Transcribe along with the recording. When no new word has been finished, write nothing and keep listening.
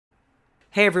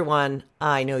Hey everyone,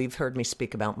 I know you've heard me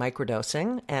speak about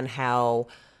microdosing and how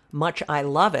much I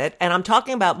love it. And I'm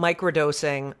talking about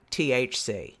microdosing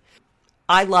THC.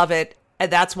 I love it.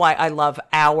 And that's why I love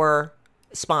our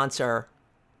sponsor,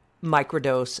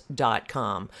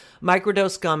 microdose.com.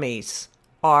 Microdose gummies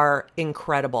are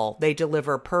incredible. They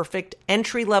deliver perfect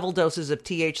entry-level doses of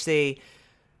THC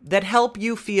that help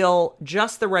you feel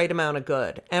just the right amount of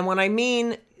good. And when I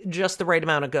mean just the right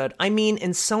amount of good, I mean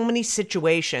in so many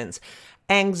situations: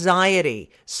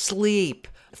 anxiety, sleep,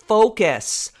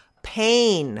 focus,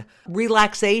 pain,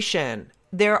 relaxation.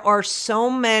 There are so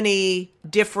many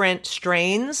different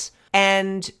strains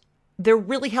and they're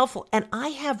really helpful. And I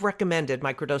have recommended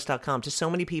microdose.com to so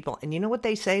many people. And you know what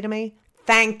they say to me?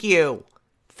 Thank you.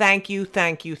 Thank you,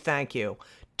 thank you, thank you.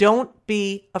 Don't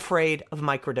be afraid of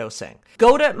microdosing.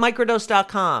 Go to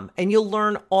microdose.com and you'll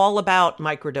learn all about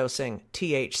microdosing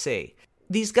THC.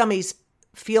 These gummies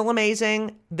feel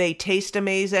amazing. They taste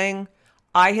amazing.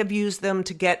 I have used them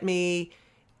to get me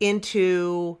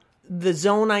into the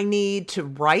zone I need to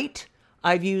write.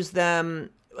 I've used them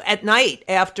at night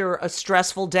after a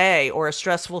stressful day or a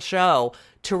stressful show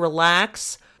to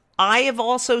relax. I have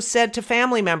also said to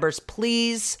family members,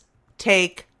 please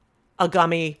take a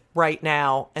gummy right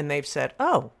now. And they've said,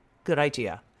 oh, good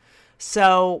idea.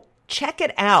 So check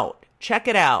it out. Check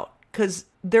it out because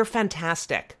they're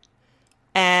fantastic.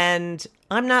 And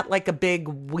I'm not like a big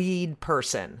weed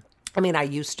person. I mean, I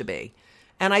used to be.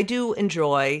 And I do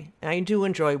enjoy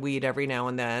weed every now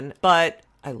and then. But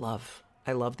I love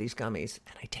these gummies.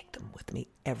 And I take them with me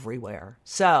everywhere.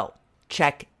 So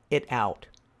check it out.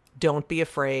 Don't be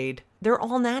afraid. They're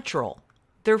all natural.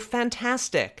 They're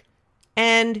fantastic.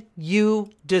 And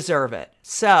you deserve it.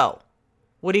 So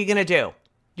what are you going to do?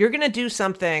 You're going to do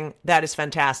something that is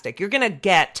fantastic. You're going to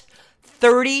get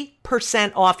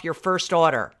 30% off your first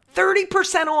order.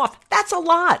 30% off. That's a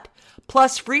lot.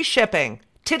 Plus free shipping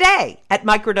today at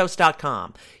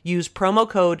microdose.com. Use promo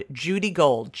code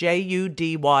JudyGold,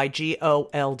 JUDYGOLD.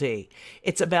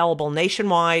 It's available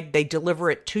nationwide. They deliver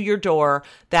it to your door.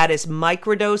 That is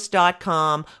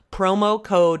microdose.com. Promo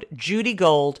code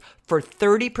JudyGold for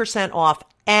 30% off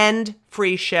and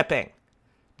free shipping.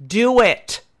 Do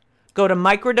it. Go to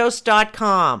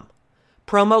microdose.com.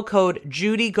 Promo code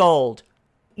JudyGold.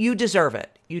 You deserve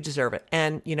it. You deserve it.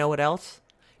 And you know what else?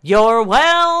 You're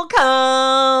welcome.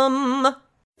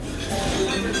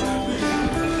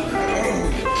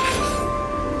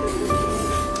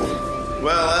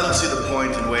 Well, I don't see the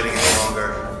point in waiting any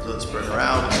longer. So let's bring her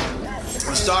out.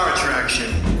 The star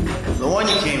attraction, the one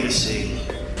you came to see.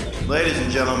 Ladies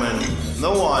and gentlemen,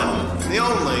 the one, the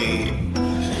only,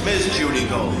 Miss Judy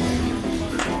Gold.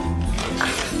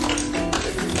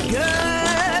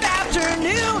 Good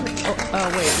afternoon. Oh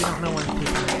wait, we don't know when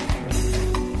people.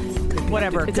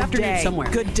 Whatever. It's afternoon day. somewhere.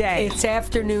 Good day. It's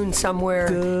afternoon somewhere.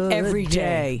 Good every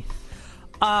day.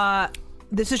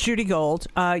 This is Judy Gold.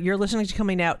 You're listening to Kill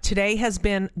Me Now. Today has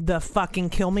been the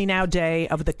fucking Kill Me Now day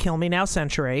of the Kill Me Now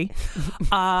century.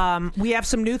 We have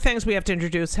some new things we have to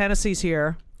introduce. Hennessy's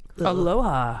here.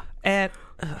 Aloha. And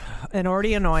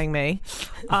already annoying me.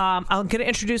 I'm going to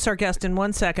introduce our guest in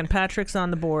 1 second. Patrick's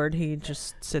on the board. He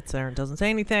just sits there and doesn't say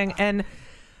anything. And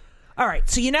all right,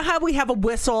 so you know how we have a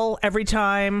whistle every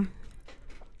time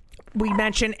we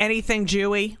mention anything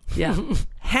Jewy? Yeah.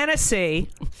 Hennessy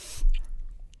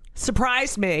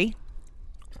surprised me.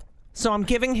 So I'm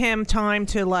giving him time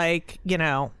to, like, you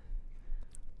know,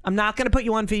 I'm not going to put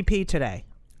you on VP today.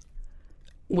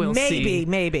 We'll see.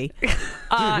 Maybe.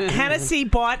 Hennessy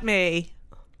bought me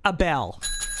a bell.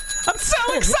 I'm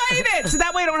so excited. So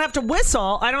that way I don't have to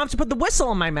whistle. I don't have to put the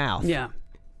whistle in my mouth. Yeah.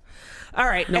 All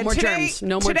right. No more germs.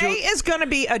 No more Today is going to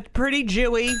be a pretty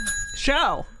Jewy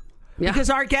show. Yeah. Because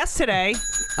our guest today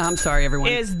I'm sorry, everyone.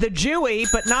 is the Jewy,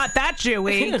 but not that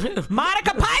Jewy,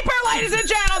 Monica Piper, ladies and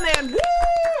gentlemen.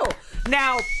 Woo!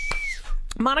 Now,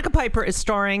 Monica Piper is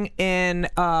starring in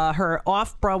her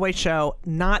off-Broadway show,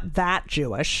 Not That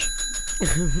Jewish,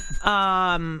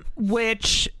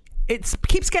 which it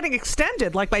keeps getting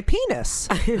extended, like my penis.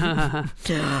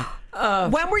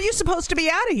 When were you supposed to be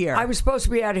out of here? I was supposed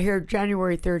to be out of here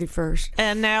January 31st.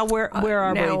 And now where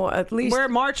are now we? at least we're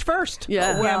March 1st.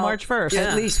 Yeah. We're March 1st.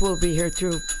 At least we'll be here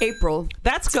through April.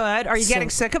 That's good. Are you getting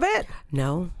sick of it?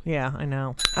 No. Yeah, I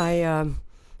know. I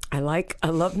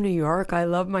love New York. I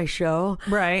love my show.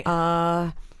 Right.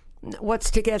 What's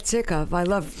to get sick of? I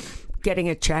love getting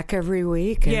a check every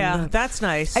week. And, Yeah, that's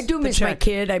nice. I do The miss my check.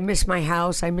 kid. I miss my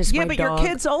house. I miss my Yeah, but dog. your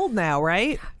kid's old now,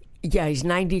 right? Yeah, he's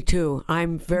 92.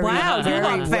 I'm very, Wow, you very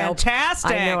look well.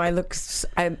 fantastic. I know. I look.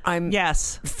 I'm.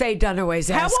 Yes. Faye Dunaway's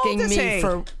How old asking is me he?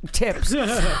 for tips.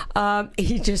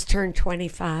 He just turned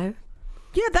 25.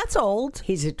 Yeah, that's old.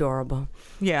 He's adorable.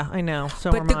 Yeah, I know.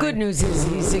 So But the good news is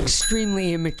he's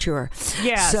extremely immature.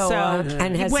 Yeah. So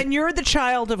and when you're the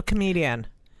child of a comedian,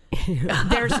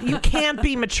 you can't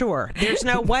be mature. There's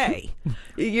no way.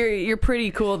 You're pretty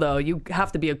cool though. You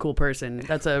have to be a cool person.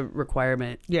 That's a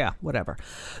requirement. Yeah, whatever.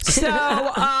 So,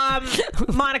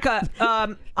 Monica,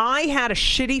 I had a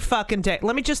shitty fucking day.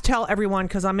 Let me just tell everyone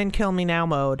because I'm in kill me now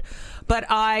mode. But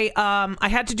I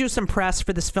had to do some press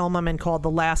for this film I'm in called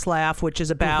The Last Laugh, which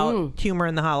is about humor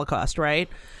in the Holocaust, right?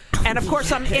 And of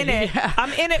course, I'm in it. Yeah.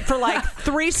 I'm in it for like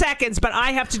 3 seconds, but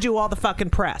I have to do all the fucking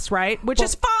press, right? Which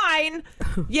is fine,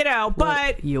 you know.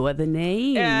 But you are the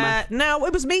name. No,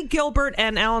 it was me, Gilbert,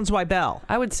 and Alan Zweibel.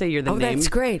 I would say you're the name. Oh, that's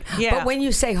great. Yeah. But when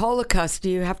you say Holocaust, do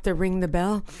you have to ring the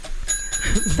bell?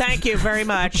 Thank you very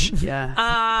much.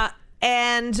 Yeah.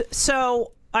 And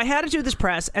so I had to do this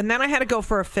press, and then I had to go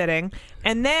for a fitting,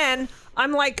 and then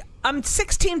I'm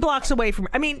 16 blocks away from,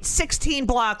 16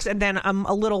 blocks, and then I'm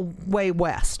a little way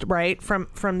west, right,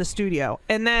 from the studio.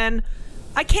 And then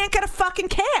I can't get a fucking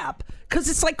cab because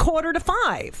it's like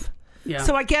 4:45. Yeah.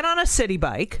 So I get on a city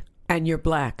bike. And you're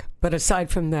black. But aside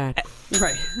from that.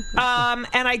 Right.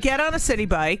 And I get on a city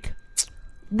bike,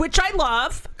 which I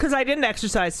love because I didn't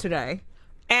exercise today.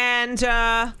 And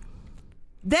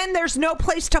then there's no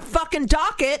place to fucking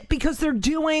dock it because they're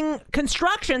doing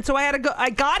construction. So I had to go. I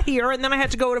got here and then I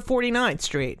had to go to 49th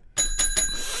Street.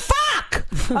 Fuck.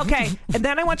 Okay. And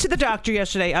then I went to the doctor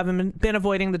yesterday. I've been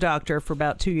avoiding the doctor for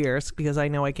about 2 years because I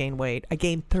know I gained weight. I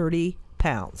gained 30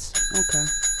 pounds. Okay.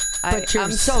 But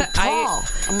you're so tall.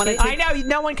 I know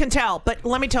no one can tell, but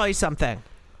let me tell you something.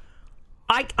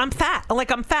 I'm fat.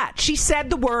 I'm fat. She said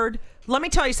the word. Let me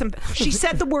tell you something. She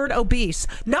said the word obese,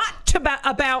 not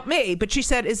about me, but she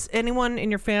said, "Is anyone in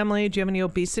your family? Do you have any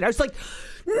obesity?" I was like,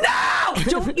 "No!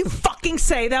 Don't you fucking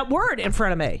say that word in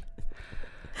front of me."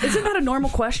 Isn't that a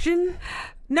normal question?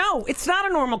 No, it's not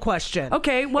a normal question.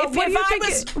 Okay, well,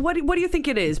 what do you think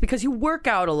it is? Because you work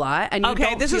out a lot, and you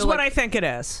don't this is feel what I think it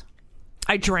is.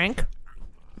 I drink,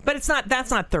 but it's not. That's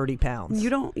not 30 pounds.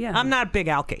 You don't. Yeah, I'm not a big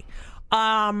alkie.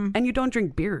 And you don't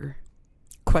drink beer.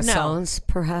 Croissants,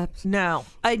 perhaps? No.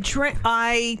 I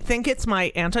think it's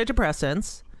my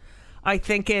antidepressants. I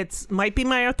think might be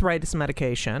my arthritis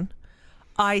medication.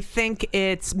 I think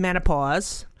it's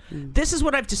menopause. This is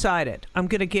what I've decided. I'm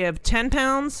going to give 10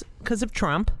 pounds because of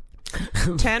Trump,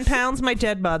 10 pounds my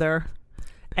dead mother,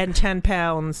 and 10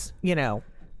 pounds,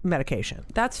 medication.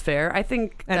 That's fair. I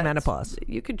think and menopause.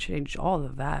 You could change all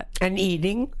of that. And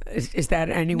eating? Is that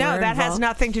anywhere No, that involved? has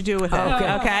nothing to do with it.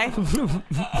 Okay.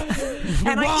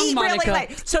 And wrong, I eat Monica. really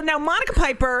late. So now Monica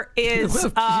Piper is.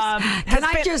 Can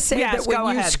I just say that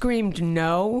when you screamed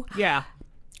no? Yeah.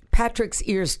 Patrick's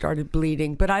ears started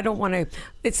bleeding, but I don't want to.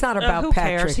 It's not about who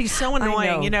Patrick. Cares? He's so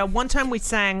annoying. One time we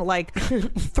sang like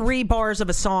 3 bars of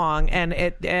a song,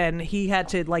 and he had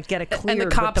to get it cleared. And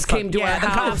the cops came to our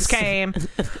house. The cops came.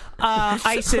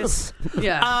 ISIS.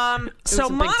 Yeah. So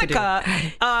Monica,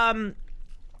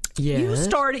 yes.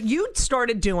 you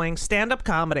started doing stand-up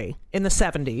comedy in the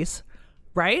 70s,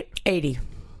 right?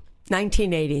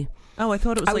 1980. Oh, I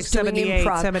thought it was like 78,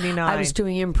 79. I was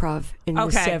doing improv in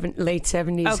the late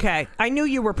 70s. Okay. I knew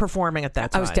you were performing at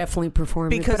that time. I was definitely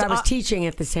performing, because but I was teaching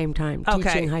at the same time,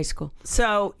 teaching high school.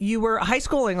 So you were a high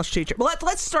school English teacher. Well,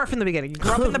 let's start from the beginning. You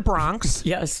grew up in the Bronx.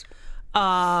 Yes.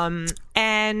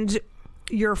 And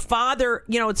your father,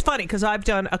 it's funny because I've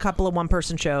done a couple of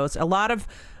one-person shows. A lot of,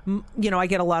 I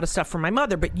get a lot of stuff from my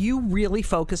mother, but you really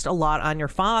focused a lot on your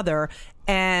father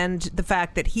and the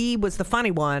fact that he was the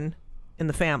funny one in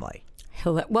the family.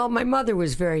 Well, my mother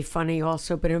was very funny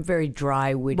also, but very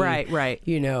dry, witty. Right.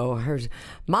 Her,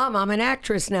 Mom, I'm an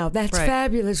actress now. That's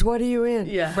fabulous. What are you in?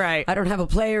 Yeah. Right. I don't have a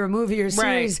play or a movie or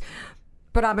series,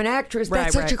 but I'm an actress.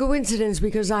 That's such a coincidence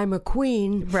because I'm a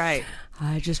queen. Right.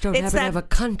 I just don't happen to have a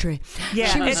country. Yeah,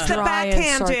 she was it's the dry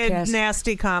backhanded, and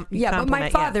nasty Yeah, but my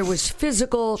father was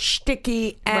physical,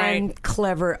 shticky, and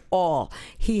clever.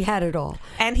 He had it all,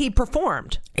 and he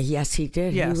performed. Yes, he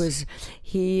did. Yes.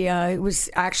 He was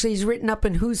actually, he's written up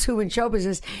in Who's Who in show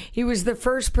business. He was the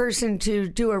first person to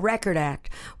do a record act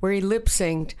where he lip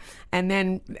synced, and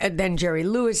then Jerry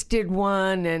Lewis did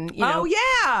one, and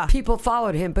people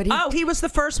followed him. But he was the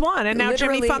first one, and now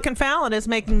Jimmy fucking Fallon is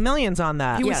making millions on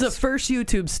that. He was the first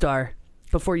YouTube star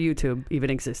before YouTube even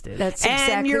existed. That's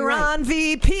exactly and you're right. on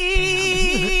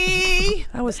VP.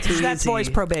 That was too easy. That's voice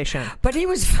probation. But he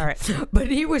was, but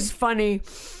he was funny.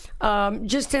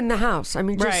 Just in the house.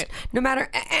 No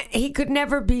matter, he could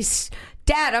never be,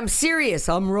 Dad, I'm serious.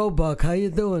 I'm Roebuck. How you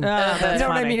doing? That's you know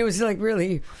funny. what I mean? It was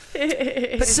really, but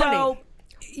it's funny.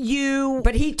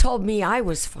 But he told me I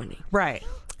was funny. Right.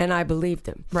 and I believed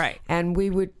him. Right. And we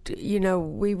would, we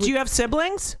would. Do you have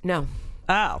siblings? No.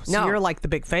 Oh, so No. you're like the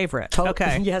big favorite. To-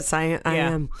 Okay. Yes, I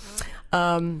Yeah.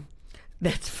 am.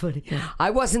 That's funny.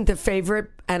 I wasn't the favorite,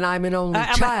 and I'm an only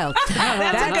child.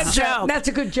 That's a good joke. That's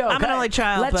a good joke. I'm an only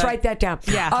child, Let's but- write that down.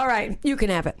 Yeah. All right, you can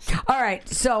have it. All right.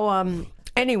 So,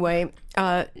 anyway,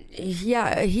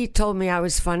 he told me I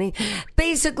was funny.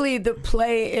 Basically, the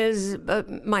play is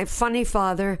my funny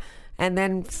father, and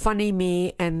then funny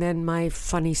me, and then my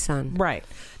funny son. Right.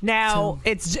 Now,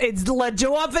 it's la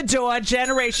door for door,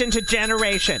 generation to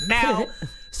generation. Now,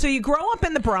 so you grow up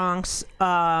in the Bronx.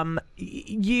 Were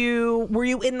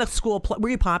you in the school? Were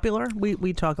you popular?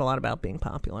 We talk a lot about being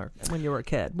popular when you were a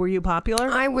kid. Were you popular?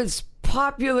 I was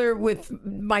popular with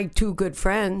my two good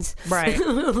friends. Right.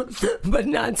 But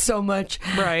not so much.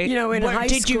 Right. In high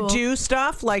did school. you do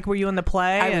stuff? Like, were you in the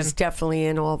play? I was definitely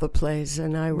in all the plays,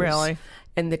 and I was Really?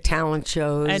 in the talent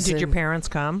shows. And did your parents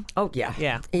come? Oh yeah,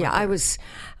 Yeah. yeah. I was,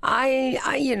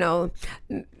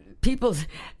 people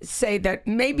say that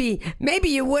maybe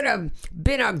you would have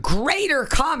been a greater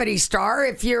comedy star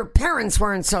if your parents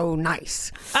weren't so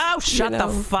nice. Oh, shut the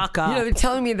fuck up. They're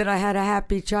telling me that I had a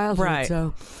happy childhood. Right.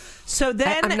 So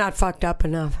then I'm not fucked up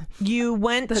enough. you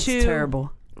went That's to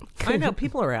terrible. I know,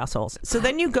 people are assholes. So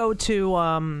then you go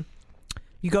to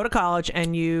college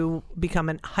and you become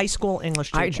a high school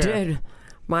English teacher. I did.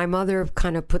 My mother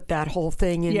kind of put that whole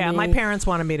thing in Yeah, me. my parents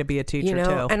wanted me to be a teacher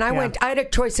too. And I Yeah. went. I had a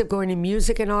choice of going to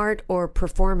music and art or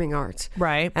performing arts.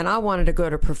 Right. And I wanted to go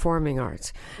to performing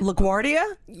arts, LaGuardia?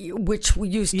 which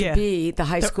used to Yeah. be the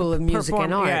High School of Music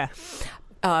and Art.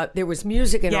 Yeah. There was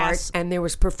music and Yes. art, and there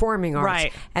was performing arts.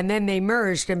 Right. And then they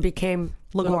merged and became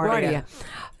LaGuardia.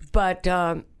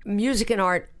 But music and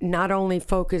art not only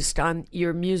focused on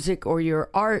your music or your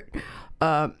art,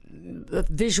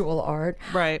 visual art,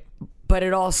 Right. but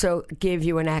it also gave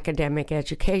you an academic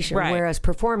education. Right. Whereas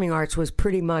performing arts was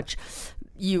pretty much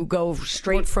you go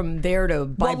straight from there to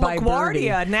Bye Bye Birdie.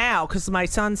 LaGuardia now, because my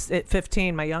son's at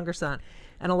 15, my younger son,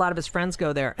 and a lot of his friends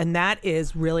go there, and that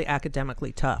is really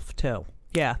academically tough too.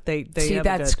 Yeah, they See, have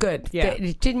that's good. Yeah.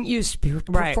 It didn't used to be.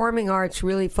 Right. Performing arts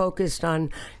really focused on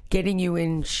getting you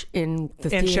in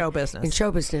show business. In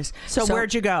show business. So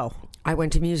where'd you go? I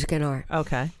went to music and art.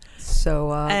 Okay.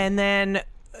 So And then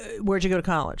where'd you go to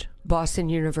college? Boston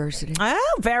University.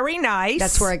 Oh, very nice.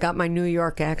 That's where I got my New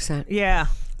York accent. Yeah,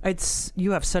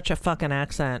 you have such a fucking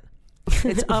accent.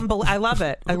 It's unbelievable. I love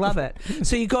it. I love it.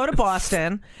 So you go to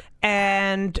Boston,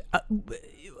 and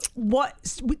what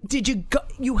did you go?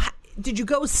 Did you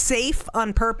go safe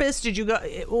on purpose? Did you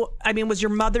go? I mean, was your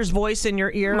mother's voice in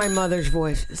your ear? My mother's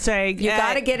voice. Saying, You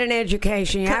got to get an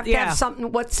education. You have to have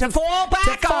something. What's to fall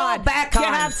back on? You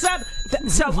have some.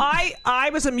 So I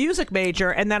was a music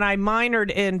major, and then I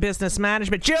minored in business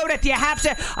management. Judith, you have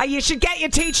to. You should get your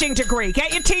teaching degree.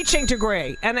 Get your teaching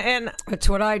degree. And that's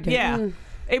what I did. yeah,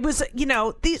 it was.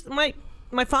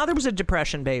 My father was a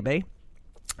depression baby.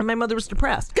 And my mother was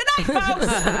depressed. Good night,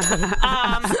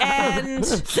 folks. And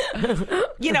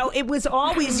it was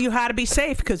always you had to be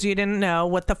safe because you didn't know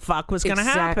what the fuck was going to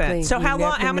happen. Exactly. So You how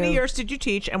many never knew. years did you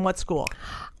teach, and what school?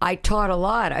 I taught a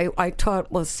lot. I taught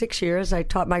 6 years. I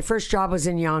taught. My first job was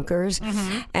in Yonkers,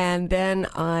 and then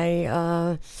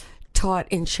I taught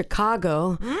in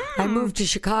Chicago. I moved to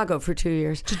Chicago for 2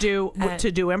 years To do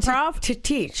improv? to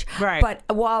teach. Right. But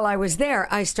while I was there,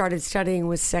 I started studying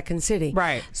with Second City.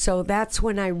 Right. So that's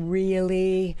when I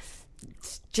really.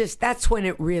 That's when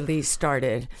it really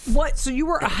started. What? So you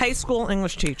were a high school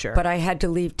English teacher. But I had to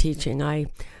leave teaching. I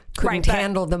couldn't but-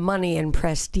 handle the money and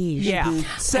prestige. yeah.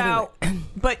 So,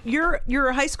 but you're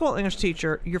a high school English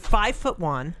teacher. You're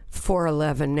 5'1".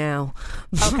 4'11" now.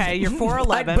 Okay, you're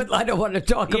 4'11". But I don't want to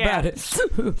talk Yeah. about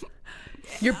it.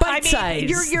 You're bite size.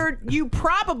 You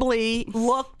probably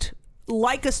looked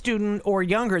like a student or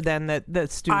younger than the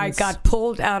students. I got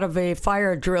pulled out of a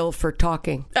fire drill for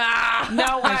talking. no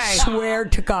way. I swear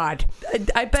to God.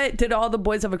 I bet. Did all the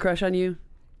boys have a crush on you?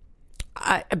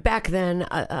 Back then,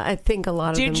 I think a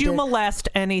lot of them Did you molest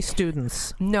any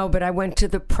students? No, but I went to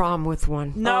the prom with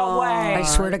one. No way. I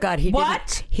swear to God, he What?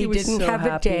 didn't. He was didn't so have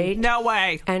happy. a date. No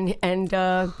way. And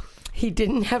he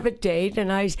didn't have a date,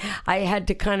 and I had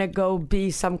to kind of go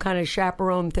be some kind of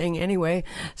chaperone thing anyway.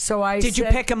 So I Did you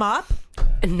said- pick him up?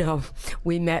 No,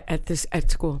 we met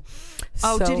at school.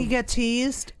 Oh, So- did he get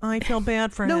teased? I feel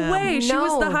bad for him. No way. She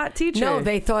was the hot teacher. No,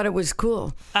 they thought it was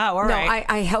cool. Oh, all no, right.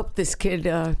 I helped this kid.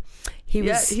 He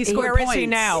was. he scored Where is he points.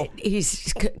 now?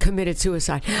 He's committed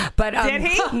suicide. But Did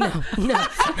he? No.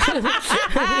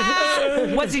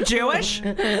 Was he Jewish?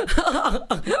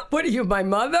 What are you, my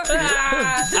mother?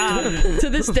 To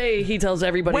this day, he tells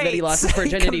everybody that he lost his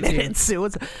virginity to you. committed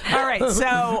suicide. All right,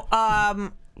 so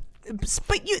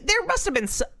But there must have been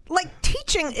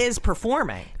teaching is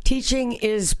performing. Teaching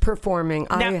is performing.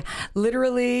 I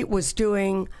literally was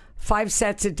doing 5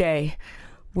 sets a day.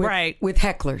 With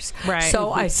hecklers. Right.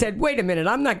 So I said, wait a minute,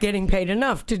 I'm not getting paid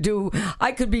enough to do,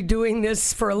 I could be doing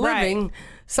this for a living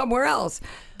somewhere else.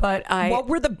 But What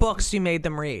were the books you made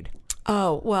them read?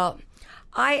 Oh, well,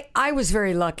 I was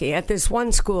very lucky. At this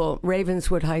one school,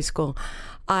 Ravenswood High School,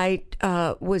 I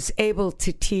was able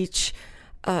to teach,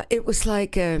 it was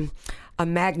like a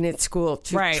magnet school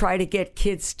to try to get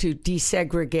kids to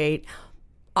desegregate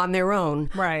on their own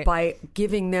by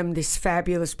giving them this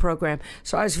fabulous program.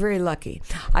 So I was very lucky.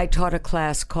 I taught a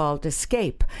class called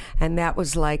Escape, and that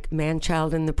was like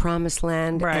Man-Child in the Promised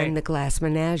Land and The Glass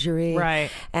Menagerie,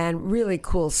 and really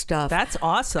cool stuff. That's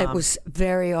awesome. It was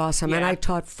very awesome. And I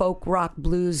taught folk rock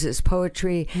blues as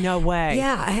poetry. No way.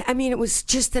 Yeah, I mean, it was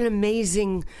just an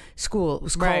amazing school. It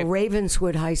was called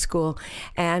Ravenswood High School,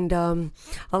 and a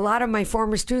lot of my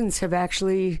former students have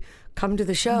actually come to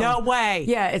the show. No way.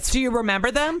 Yeah. Do you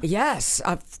remember them? Yes,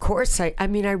 of course. I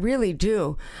mean, I really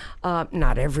do.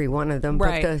 Not every one of them,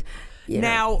 but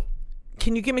Now,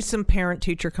 can you give me some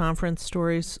parent-teacher conference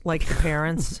stories, like the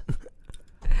parents?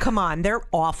 Come on, they're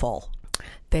awful.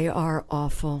 They are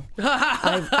awful.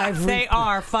 They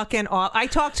are fucking awful. I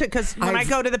talk to, because when I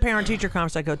go to the parent-teacher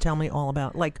conference, I go, tell me all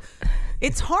about,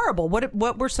 it's horrible.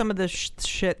 What were some of the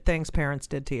shit things parents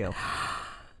did to you?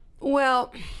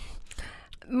 Well,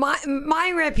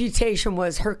 my reputation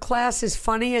was her class is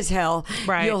funny as hell.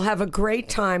 Right. You'll have a great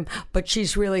time, but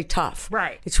she's really tough.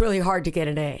 Right. It's really hard to get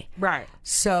an A. Right.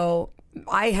 So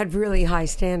I had really high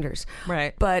standards.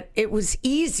 Right. But it was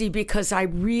easy because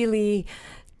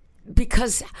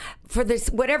for this,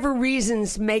 whatever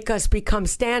reasons make us become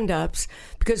stand-ups,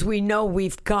 because we know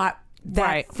we've got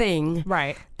that thing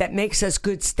that makes us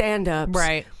good stand-ups.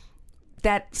 Right.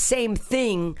 That same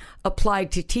thing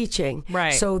applied to teaching.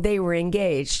 Right. So they were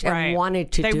engaged and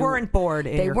wanted to do. They weren't bored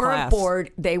in your class. They weren't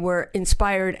bored. They were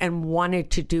inspired and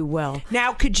wanted to do well.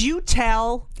 Now, could you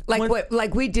tell...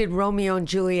 Like we did Romeo and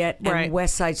Juliet and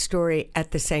West Side Story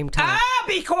at the same time.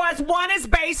 Because one is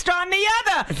based on the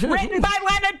other. Written by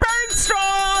Leonard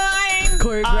Bernstein.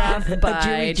 Choreographed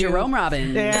by Jerome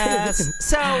Robbins. Yes.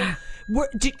 So,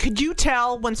 could you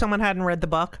tell when someone hadn't read the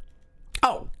book?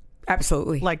 Oh,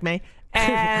 absolutely. Like me?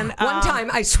 And one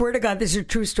time, I swear to God, this is a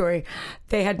true story.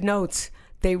 They had notes.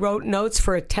 They wrote notes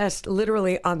for a test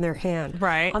literally on their hand.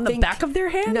 Right. On the back of their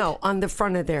hand? No, on the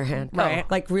front of their hand. Right.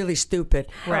 Like really stupid.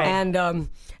 Right.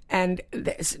 And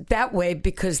that way,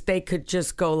 because they could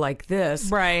just go like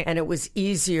this. Right. And it was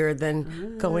easier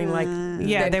than going like...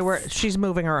 she's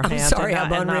moving her hand. I'm sorry,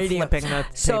 I'm on not radio. flipping the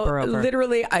paper over.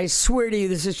 Literally, I swear to you,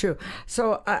 this is true.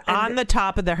 So on the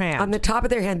top of their hand. On the top of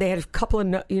their hand, they had a couple of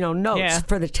notes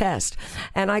for the test.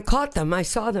 And I caught them. I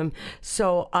saw them.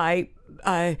 So I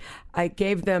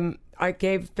gave them... I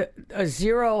gave a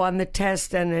 0 on the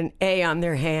test and an A on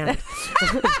their hand.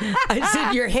 I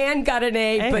said, your hand got an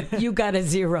A, but you got a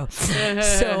 0.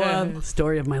 So,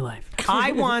 story of my life.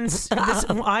 I once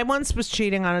was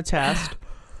cheating on a test.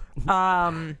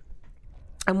 And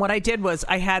what I did was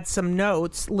I had some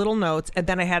little notes, and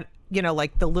then I had,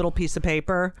 like the little piece of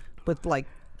paper with like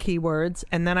keywords.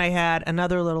 And then I had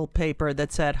another little paper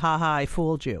that said, haha, I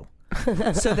fooled you.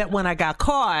 So that when I got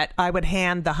caught, I would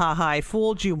hand the "ha ha, I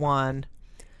fooled you" one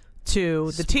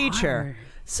to the teacher.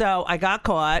 So I got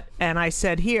caught, and I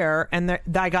said here, and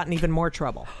I got in even more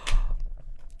trouble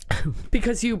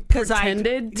because you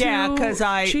pretended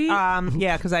to cheat?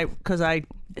 Because I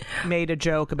made a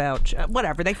joke about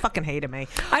whatever. They fucking hated me.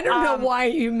 I don't know why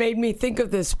you made me think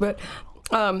of this, but.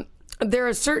 There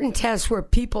are certain tests where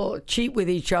people cheat with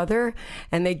each other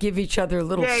and they give each other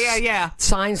little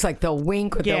signs, like they'll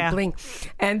wink or they'll blink.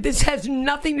 And this has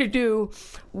nothing to do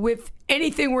with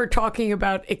anything we're talking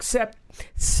about except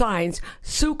signs.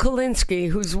 Sue Kalinsky,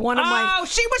 who's one of my... Oh,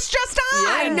 she was just on!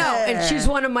 I know, and she's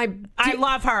one of my... I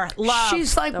love her.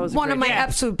 She's like one of my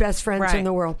absolute best friends in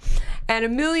the world. And a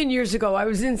million years ago, I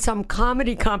was in some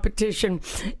comedy competition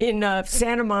in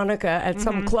Santa Monica at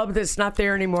some club that's not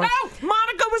there anymore. Oh,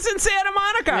 Monica was in Santa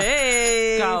Monica.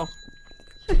 Hey. Go.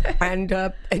 And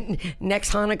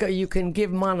next Hanukkah, you can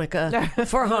give Monica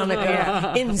for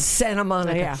Hanukkah in Santa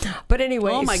Monica. Yeah. But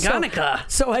anyway, oh my Hanukkah.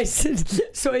 So I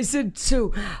said,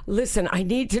 Sue, listen, I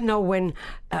need to know when.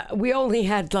 We only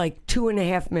had like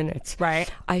 2.5 minutes.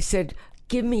 Right. I said,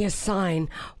 give me a sign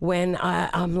when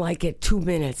I'm like at 2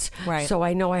 minutes. Right. So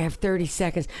I know I have 30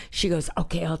 seconds. She goes,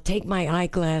 okay, I'll take my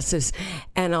eyeglasses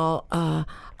and I'll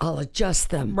adjust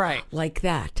them. Right. Like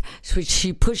that. So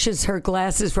she pushes her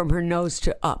glasses from her nose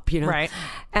to up, Right.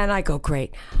 And I go,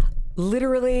 great.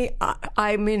 literally,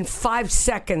 I'm in 5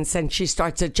 seconds and she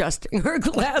starts adjusting her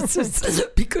glasses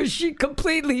because she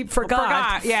completely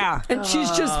forgot. Yeah. And she's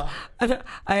just,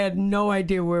 I had no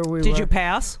idea where we were. Did you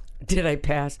pass? Did I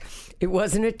pass? It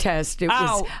wasn't a test. It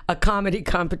was a comedy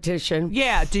competition.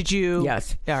 Yeah. Did you?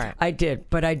 Yes. All right. I did,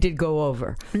 but I did go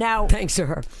over. Now, thanks to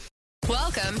her.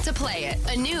 Welcome to Play It,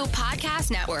 a new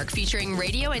podcast network featuring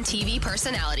radio and TV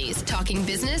personalities talking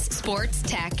business, sports,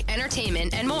 tech,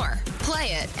 entertainment, and more.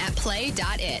 Play it at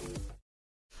play.it.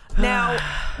 Now,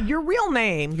 your real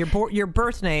name, your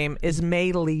birth name is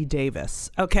May Lee Davis,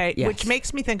 okay? Yes. Which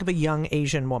makes me think of a young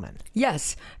Asian woman.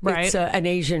 Yes. Right. It's an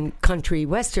Asian country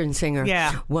western singer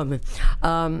woman.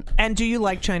 And do you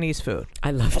like Chinese food?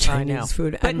 I love Chinese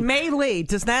food. But May Lee,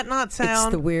 does that not sound...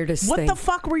 It's the weirdest what thing. What the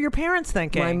fuck were your parents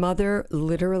thinking? My mother,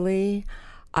 literally,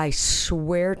 I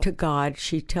swear to God,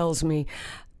 she tells me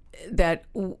that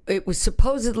it was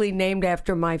supposedly named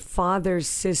after my father's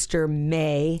sister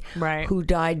May, right, who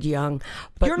died young.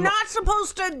 But you're not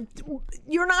supposed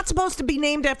to be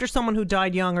named after someone who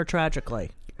died young or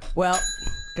tragically. Well,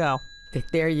 go.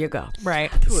 There you go.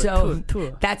 Right. So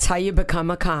that's how you become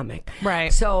a comic.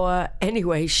 Right. So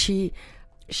anyway, she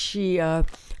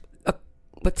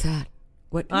what's that?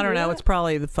 What? I don't know. It's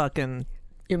probably the fucking...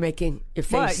 You're making your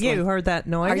face. What? You heard that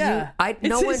noise?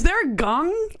 Is there a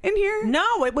gong in here?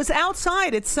 No, it was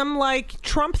outside. It's some like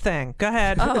Trump thing. Go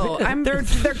ahead. Oh,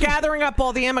 they're gathering up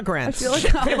all the immigrants. I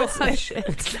feel like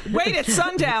shit. Wait, it's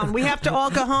sundown. We have to all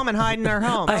go home and hide in our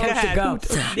homes. I have to go.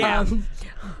 Yeah.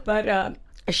 But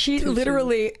she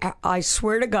literally, I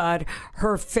swear to God,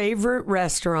 her favorite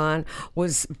restaurant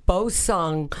was Bo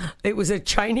Sung. It was a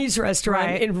Chinese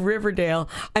restaurant in Riverdale.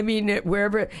 I mean,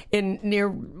 wherever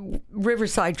near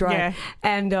Riverside Drive.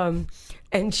 Yeah.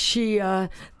 And she,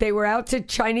 they were out to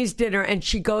Chinese dinner, and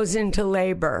she goes into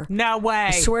labor. No way!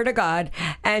 I swear to God.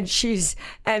 And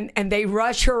and they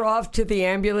rush her off to the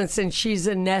ambulance, and she's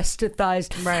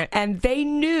anesthetized. Right. And they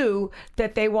knew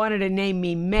that they wanted to name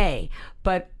me May,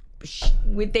 but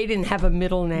they didn't have a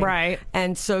middle name, right?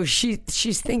 And so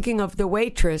she's thinking of the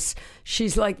waitress.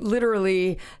 She's like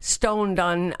literally stoned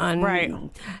on right.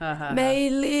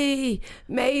 May Lee.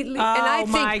 Oh, and I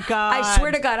think, my God! I swear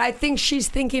to God, I think she's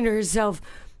thinking to herself,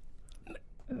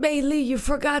 May Lee, you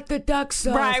forgot the duck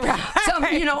sauce. Right.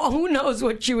 Who knows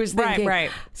what she was thinking.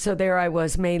 Right. So there I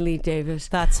was, MayLee Davis.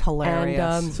 That's hilarious.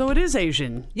 And, so it is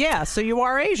Asian. Yeah, so you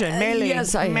are Asian. May Lee.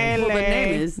 Yes, I am. Well, the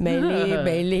name is May Lee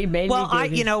Well,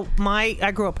 Davis.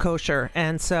 I grew up kosher,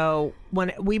 and so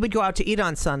when we would go out to eat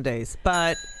on Sundays,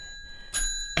 but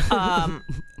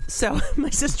so my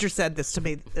sister said this to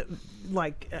me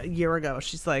like a year ago.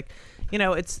 She's like,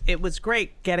 it was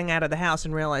great getting out of the house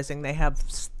and realizing they have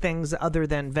things other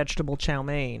than vegetable chow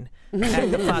mein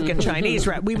at the fucking Chinese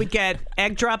restaurant. We would get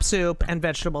egg drop soup and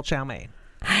vegetable chow mein.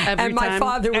 And my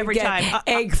father would get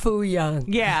egg foo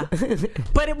young. Yeah.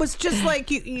 But it was just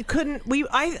like you couldn't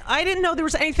I didn't know there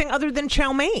was anything other than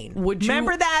chow mein. Would you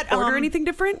remember that order anything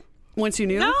different once you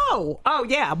knew? No. Oh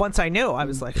yeah, once I knew I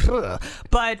was like, ugh.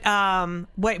 But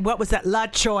wait, what was that? La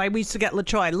Choy. We used to get La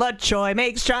Choy. La Choy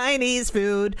makes Chinese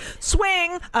food.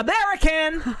 Swing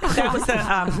American. That was the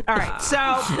all right.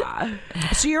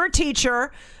 So you're a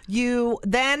teacher. You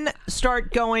then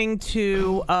start going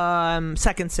to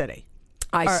Second City.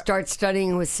 I start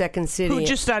studying with Second City. Who'd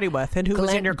you study with, and who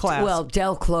was in your class? Well,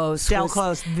 Del Close. Del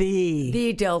Close,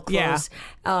 the Del Close.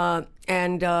 Yeah.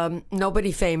 And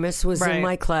Nobody Famous was in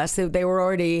my class. They were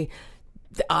already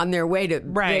on their way to.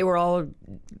 Right. They were all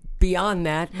beyond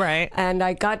that. Right. And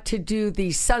I got to do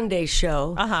the Sunday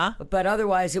show. But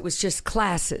otherwise, it was just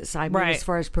classes. I mean, as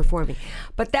far as performing.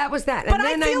 But that was that. But and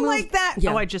then I feel moved, like that.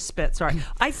 Yeah. Oh, I just spit. Sorry.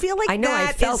 I feel like I know. that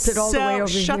I felt is it all the way over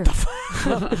shut here. the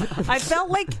fuck.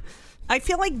 I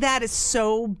feel like that is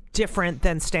so different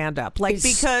than stand-up. Like,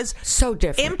 because so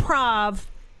different. Improv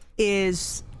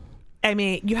is, I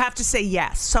mean, you have to say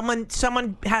yes.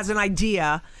 Someone has an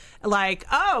idea, like,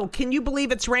 oh, can you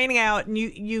believe it's raining out? And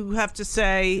you have to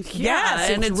say, yes,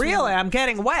 and it's really, I'm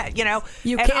getting wet,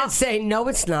 You can't say, no,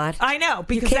 it's not. I know,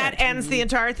 because that ends the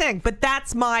entire thing. But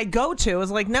that's my go-to,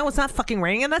 is like, no, it's not fucking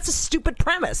raining, and that's a stupid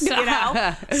premise,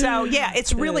 So, yeah,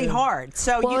 it's really hard.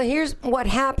 So Here's what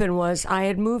happened was I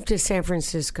had moved to San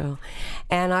Francisco,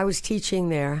 and I was teaching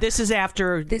there. This is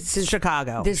after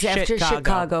Chicago. This is after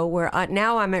Chicago, where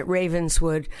now I'm at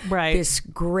Ravenswood, this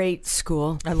great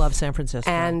school. I love San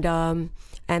Francisco.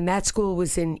 And that school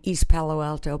was in East Palo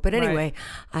Alto. But anyway,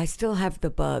 I still have the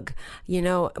bug.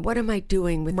 What am I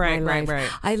doing with my life? Right.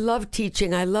 I love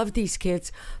teaching. I love these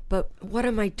kids. but what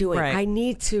am I doing? Right. I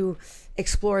need to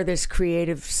explore this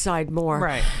creative side more.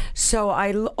 Right. So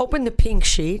I opened the Pink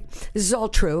Sheet. This is all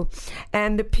true.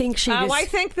 And the Pink Sheet is... I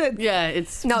think that Yeah,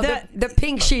 it's No, the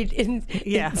Pink Sheet in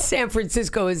San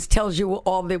Francisco tells you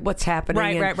all what's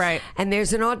happening. Right. And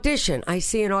there's an audition. I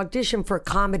see an audition for a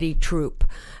comedy troupe.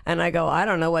 And I go, I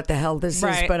don't know what the hell this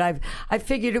is, but I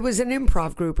figured it was an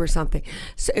improv group or something.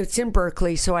 So it's in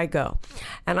Berkeley, so I go.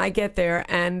 And I get there,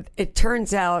 and it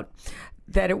turns out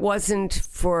that it wasn't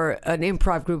for an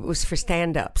improv group, it was for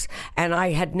stand-ups. And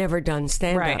I had never done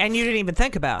stand-up. Right, and you didn't even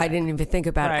think about it. I didn't even think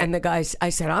about it. And the guys, I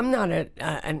said, I'm not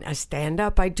a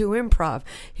stand-up, I do improv.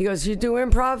 He goes, you do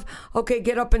improv? Okay,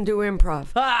 get up and do improv.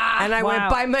 And I went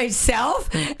by myself,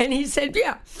 and he said,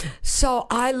 yeah. So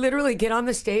I literally get on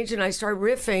the stage, and I start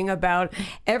riffing about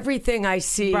everything I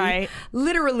see. Right.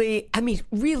 Literally, I mean,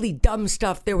 really dumb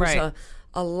stuff. There was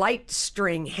a light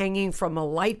string hanging from a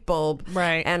light bulb.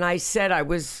 Right. And I said I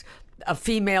was a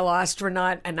female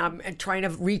astronaut and I'm trying to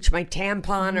reach my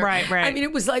tampon. Right. I mean,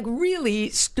 it was like really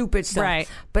stupid stuff. Right.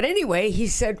 But anyway, he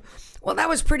said, well, that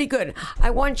was pretty good. I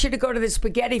want you to go to the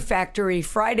Spaghetti Factory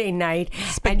Friday night.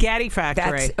 Spaghetti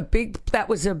Factory. That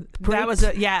was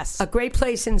a great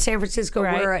place in San Francisco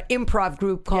where an improv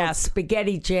group called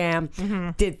Spaghetti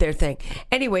Jam did their thing.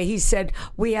 Anyway, he said,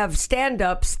 we have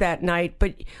stand-ups that night,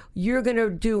 but you're going to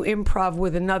do improv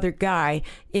with another guy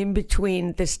in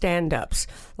between the stand-ups.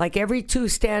 Like every 2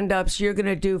 stand-ups, you're going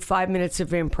to do 5 minutes of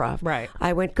improv. Right.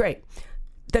 I went, great.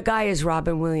 The guy is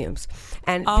Robin Williams,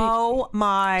 and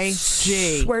my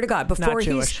G. Swear to God, before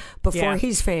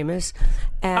he's famous.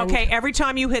 And Okay, every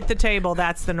time you hit the table,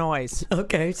 that's the noise.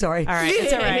 Okay, sorry. All right,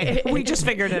 it's all right. We just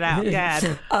figured it out.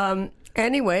 Yeah.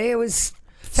 Anyway, it was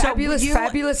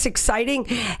fabulous, exciting.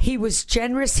 He was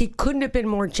generous. He couldn't have been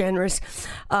more generous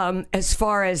as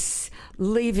far as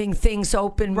leaving things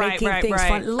open, making things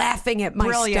fun, laughing at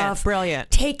my stuff,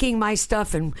 taking my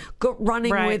stuff and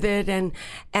running with it, and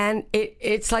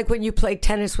it's like when you play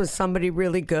tennis with somebody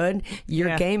really good,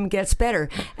 your game gets better,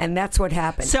 and that's what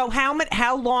happened. So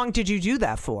how long did you do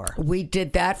that for? We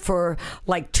did that for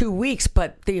like 2 weeks,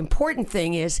 but the important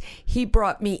thing is he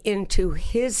brought me into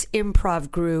his improv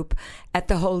group at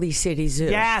the Holy City Zoo.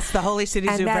 Yes, the Holy City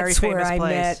Zoo, very famous place. And that's where I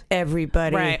met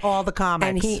everybody. Right, all the comics.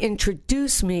 And he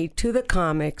introduced me to the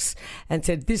comics and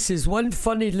said, this is one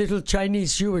funny little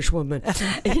Chinese Jewish woman.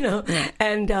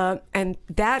 And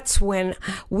that's when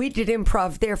we did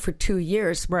improv there for 2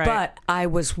 years. Right. But I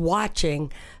was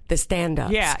watching the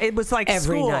stand-ups. Yeah, it was like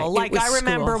every school. night. Like I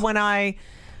remember when I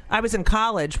was in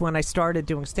college when I started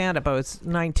doing stand-up. I was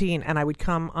 19, and I would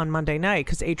come on Monday night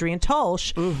because Adrian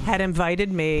Tolsch had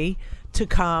invited me to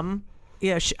come.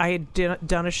 Yeah, I had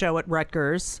done a show at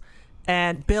Rutgers,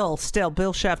 and Bill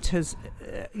Scheft, his,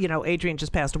 Adrian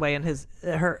just passed away, and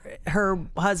her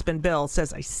husband Bill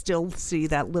says, I still see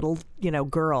that little,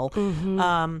 girl.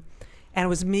 And it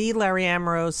was me, Larry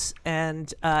Ambrose,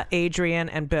 and Adrian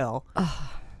and Bill.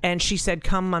 And she said,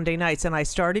 come Monday nights. And I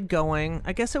started going,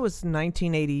 I guess it was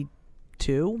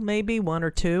 1982, maybe 1 or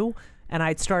 2. And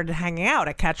I'd started hanging out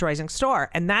at Catch a Rising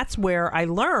Star. And that's where I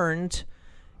learned,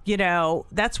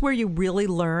 that's where you really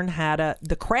learn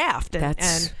the craft.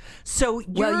 And so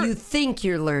you think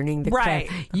you're learning the craft.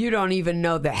 You don't even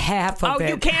know the half of it.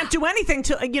 You can't do anything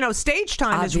to, stage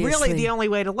time is really the only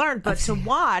way to learn. But to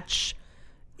watch...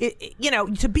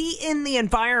 to be in the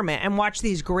environment and watch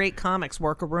these great comics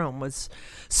work a room was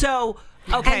so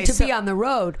okay. And to be on the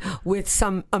road with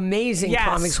some amazing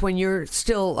comics when you're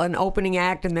still an opening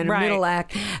act and then a middle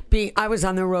act. I was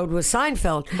on the road with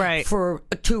Seinfeld for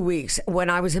 2 weeks when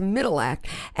I was a middle act,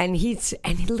 and he'd say,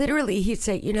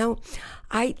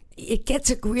 it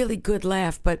gets a really good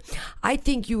laugh, but I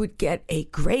think you would get a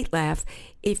great laugh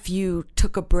if you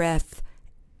took a breath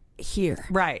here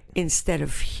instead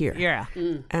of here.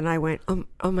 And I went,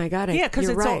 oh my God, because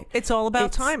it's all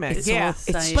about timing.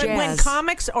 But when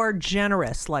comics are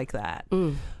generous like that,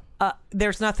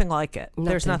 there's nothing like it.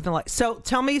 There's nothing like. So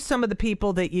tell me some of the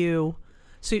people that you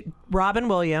see. Robin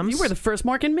Williams, you were the first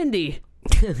Mark and Mindy.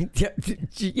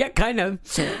 Yeah, kind of.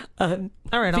 All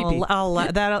right, I'll allow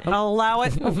it. I'll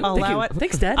allow it.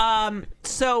 Thanks, Dad.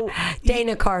 So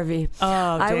Dana Carvey.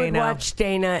 I would watch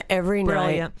Dana every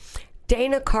night.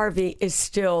 Dana Carvey is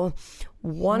still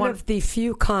one of the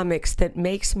few comics that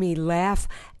makes me laugh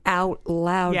out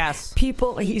loud. Yes.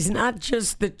 He's not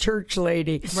just the church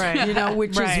lady,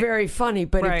 which is very funny.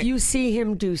 But if you see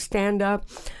him do stand-up,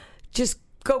 just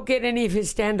go get any of his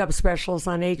stand-up specials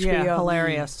on HBO. Yeah,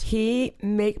 hilarious.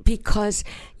 Because,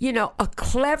 a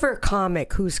clever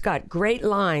comic who's got great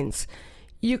lines,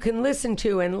 you can listen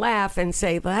to and laugh and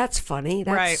say, well, that's funny,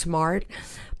 that's Right. smart.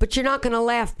 But you're not going to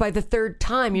laugh by the third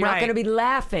time. You're not Right. going to be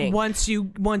laughing. Once you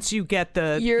get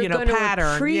the You're going to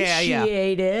pattern.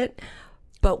 appreciate it.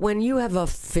 But when you have a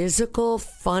physical,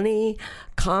 funny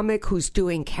comic who's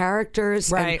doing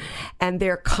characters Right. and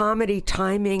their comedy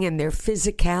timing and their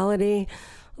physicality,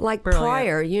 like Brilliant.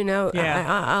 Pryor, Yeah.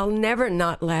 I'll never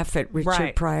not laugh at Richard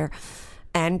Right. Pryor.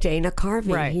 And Dana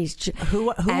Carvey. Right.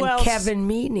 Who and else? Kevin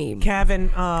Meaney. Kevin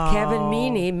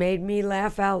Meaney made me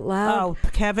laugh out loud. Oh,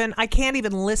 Kevin, I can't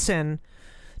even listen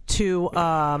to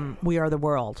We Are the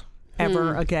World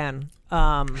ever again.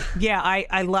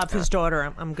 I love his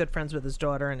daughter. I'm good friends with his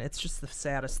daughter, and it's just the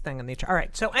saddest thing in nature. All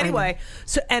right. So anyway,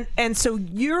 so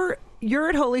you're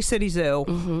at Holy City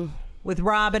Zoo with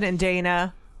Robin and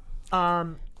Dana.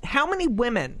 How many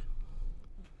women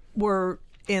were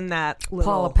in that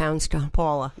little Paula Poundstone.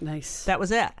 Paula? Nice. That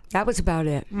was it. That was about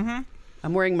it.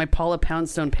 I'm wearing my Paula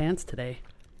Poundstone pants today.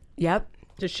 Yep.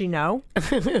 Does she know?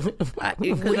 Will Because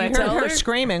you I heard tell her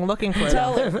screaming, looking for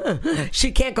them.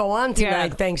 She can't go on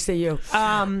tonight, Yeah. thanks to you.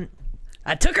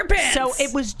 I took her pants. So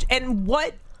it was, and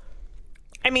what,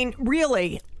 I mean,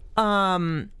 really,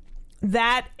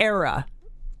 that era,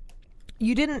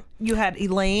 you had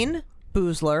Elaine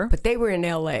Boozler. But they were in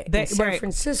L.A. In San right.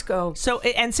 Francisco. So,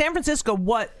 and San Francisco,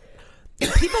 what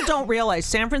people don't realize,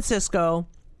 San Francisco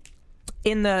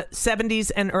in the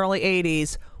 70s and early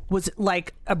 80s was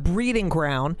like a breeding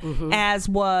ground, as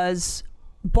was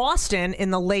Boston in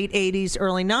the late 80s,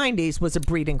 early 90s was a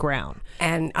breeding ground.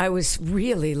 And I was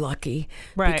really lucky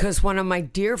Right. because one of my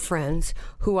dear friends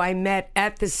who I met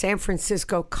at the San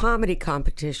Francisco comedy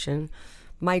competition,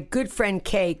 my good friend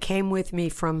Kay came with me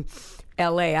from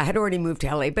L.A. I had already moved to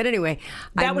L.A. But anyway.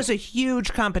 That was a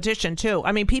huge competition, too.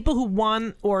 I mean, people who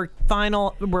won or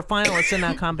were finalists in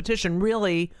that competition,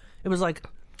 really, it was like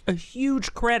a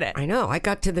huge credit. I know. I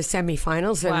got to the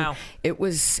semifinals and Wow. it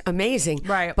was amazing.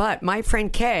 Right. But my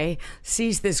friend Kay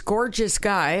sees this gorgeous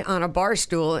guy on a bar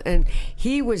stool, and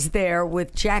he was there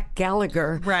with Jack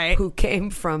Gallagher, Right. who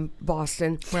came from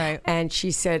Boston. Right. And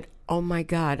she said, "Oh my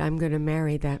God, I'm going to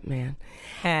marry that man."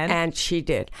 And she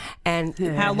did. And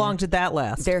how long did that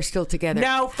last? they're still together.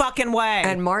 No fucking way.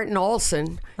 And Martin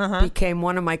Olson became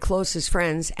one of my closest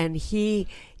friends, and he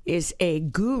is a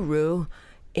guru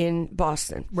in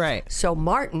Boston. Right. So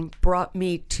Martin brought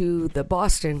me to the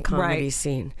Boston comedy Right.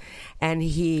 scene, and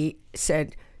he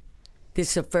said,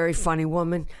 "This is a very funny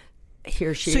woman.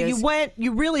 Here she So is."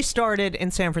 you really started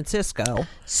in San Francisco.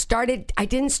 I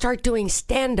didn't start doing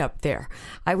stand-up there.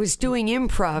 I was doing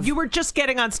improv. You were just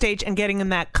getting on stage and getting in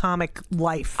that comic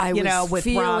life, I was with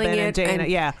feeling Robin and it Dana.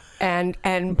 Yeah. And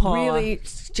Paula. really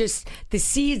just the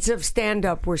seeds of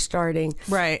stand-up were starting.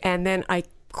 Right. And then I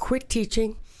quit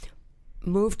teaching,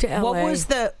 moved to LA.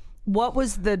 What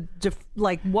was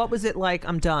it like?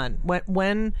 I'm done.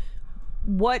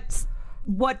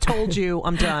 What told you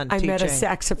I'm done I teaching? met a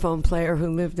saxophone player who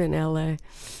lived in LA.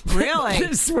 Really?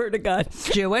 I swear to God.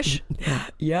 Jewish?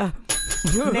 Yeah.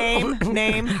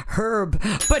 Name? Herb.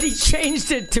 But he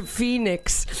changed it to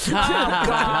Phoenix. Oh,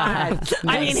 God.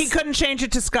 I mean, he couldn't change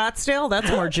it to Scottsdale? That's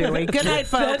more Jewy. Good night,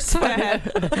 folks. Go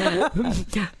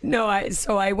ahead. No,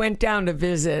 so I went down to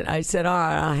visit. I said, "All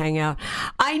right, I'll hang out."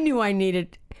 I knew I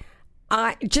needed,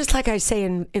 just like I say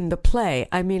in the play,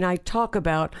 I mean, I talk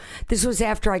about, this was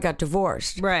after I got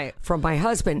divorced Right. from my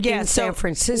husband Yeah, in so San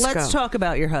Francisco. Let's talk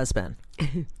about your husband.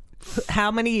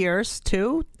 How many years?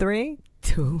 2? 3?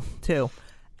 2. 2.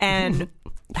 And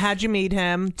how'd you meet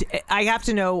him? I have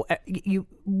to know,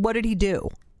 what did he do?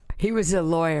 He was a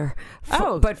lawyer,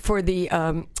 Oh. but for the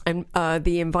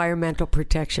environmental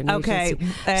protection Okay,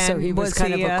 agency. and So he was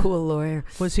kind he, of a cool lawyer.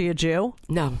 Was he a Jew?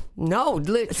 No.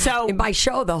 So- in my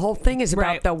show, the whole thing is about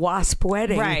Right. the WASP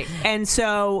wedding. Right. And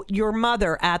so your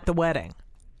mother at the wedding.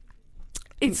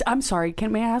 I'm sorry.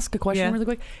 May I ask a question Yeah. really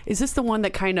quick? Is this the one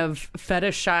that kind of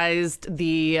fetishized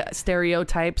the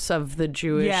stereotypes of the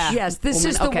Jewish? Yeah. Yes, this woman?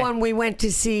 is the Okay. one we went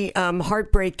to see,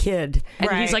 Heartbreak Kid. And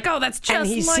Right. he's like, "Oh, that's just And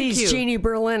he like sees you." Jeannie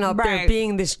Berlin up there Right.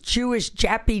 being this Jewish,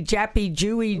 Jappy,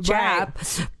 Jewy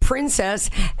Jap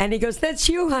princess. And he goes, "That's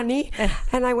you, honey."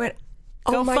 And I went,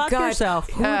 "Oh Go my fuck God.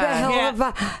 yourself." Who the hell Yeah. have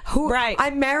I? Who, Right.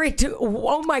 I'm married to.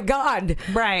 Oh my God.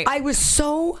 Right. I was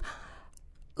so,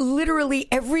 literally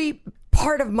every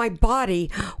part of my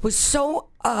body was so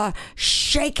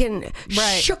shaken,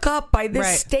 Right. shook up by this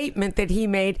Right. statement that he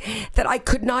made that I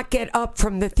could not get up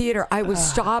from the theater. I was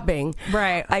sobbing.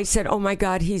 Right. I said, "Oh my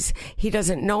God, he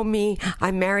doesn't know me.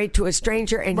 I'm married to a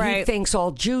stranger, and he Right. thinks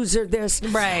all Jews are this."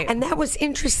 Right. And that was,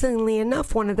 interestingly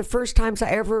enough, one of the first times I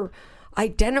ever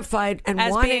identified and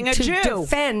As wanted being a to Jew.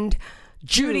 defend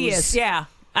Jews. Judaism. Yeah.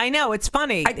 I know, it's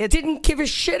funny. I didn't give a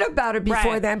shit about it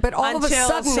before then, but all of a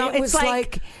sudden it was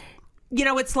like, you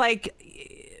know, it's like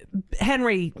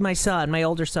Henry, my son, my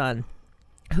older son,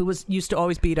 who used to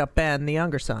always beat up Ben, the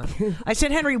younger son. I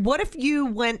said, Henry, what if you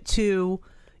went to,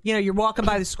 you know, you're walking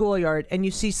by the schoolyard and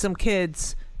you see some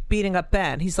kids beating up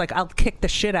Ben? He's like, I'll kick the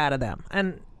shit out of them.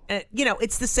 And you know,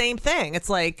 it's the same thing. It's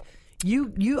like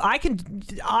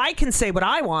I can say what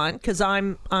I want because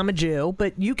I'm a Jew,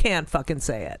 but you can't fucking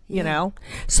say it. You know.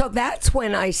 So that's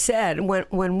when I said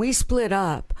when we split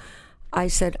up, I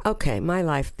said, okay, my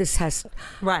life, this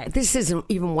isn't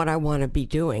even what I want to be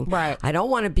doing. Right. I don't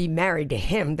want to be married to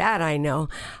him. That I know.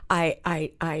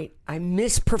 I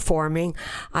miss performing.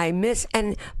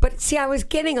 But see, I was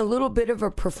getting a little bit of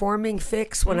a performing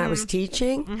fix when I was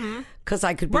teaching because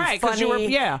I could be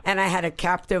funny and I had a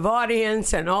captive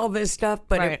audience and all this stuff.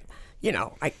 But you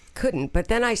know, I couldn't. But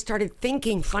then I started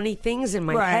thinking funny things in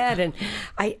my head, and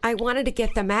I wanted to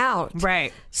get them out.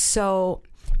 Right. So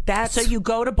you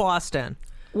go to Boston.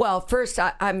 Well, first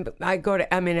I'm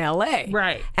in LA.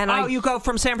 Right. And you go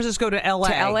from San Francisco to LA.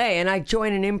 And I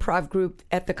join an improv group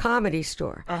at the Comedy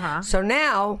Store. So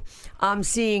now I'm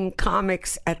seeing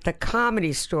comics at the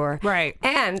Comedy Store. Right.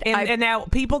 And now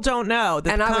people don't know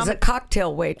that. I was a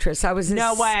cocktail waitress. I was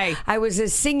I was a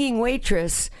singing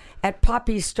waitress at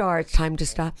Poppy Star. It's time to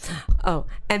stop. Oh,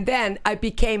 and then I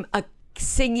became a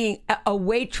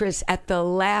waitress at the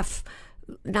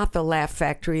not the Laugh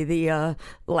Factory, the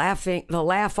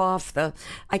Laugh Off,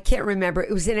 I can't remember.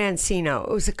 It was in Encino.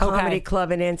 It was a comedy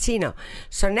club in Encino.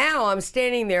 So now I'm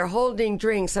standing there holding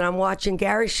drinks and I'm watching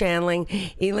Gary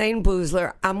Shandling, Elaine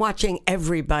Boozler. I'm watching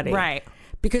everybody. Right.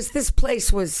 Because this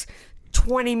place was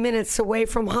 20 minutes away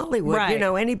from Hollywood. Right. You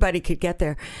know, anybody could get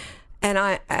there. And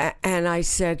I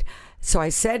said... So I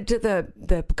said to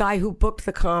the guy who booked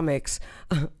the comics,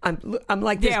 I'm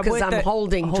like this because I'm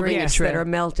holding drinks that are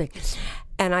melting.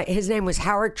 And his name was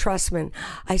Howard Trussman.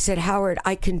 I said, Howard,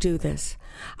 I can do this.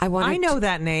 I know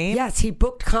that name. Yes, he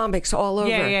booked comics all over.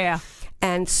 Yeah.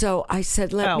 And so I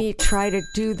said, let me try to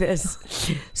do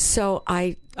this. So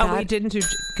we didn't do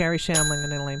Gary Shandling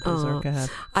and Elaine Boozler. Go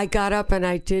ahead. I got up and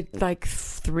I did like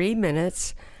 3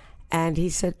 minutes. And he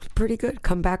said, pretty good.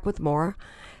 Come back with more.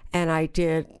 And I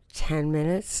did 10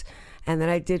 minutes, and then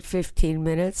I did 15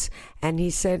 minutes, and he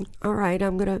said, all right,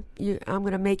 I'm gonna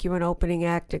make you an opening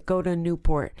act to go to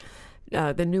Newport,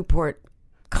 the Newport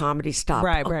Comedy Stop.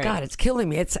 Right. God, it's killing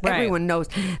me. Everyone knows.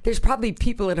 There's probably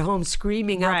people at home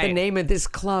screaming out the name of this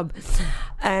club,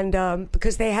 and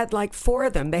because they had like 4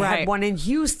 of them. They had one in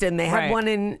Houston. They had one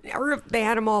in Irvine. They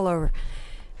had them all over.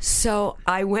 So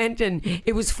I went, and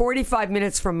it was 45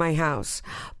 minutes from my house.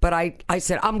 But I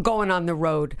said, I'm going on the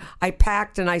road. I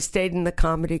packed and I stayed in the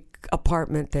comedy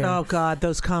apartment there. Oh, God,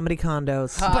 those comedy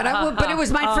condos. But it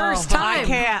was my first time.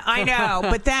 I know.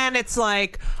 But then it's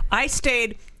like, I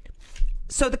stayed...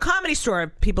 So the Comedy Store,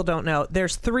 people don't know,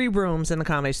 there's 3 rooms in the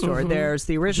Comedy Store. There's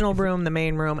the original room, the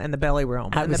main room, and the belly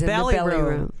room. I was in the belly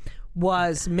room.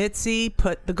 Was Mitzi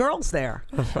put the girls there.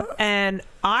 And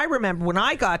I remember when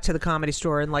I got to the Comedy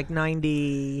Store in like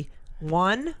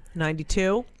 91,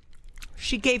 92,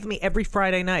 she gave me every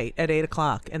Friday night at 8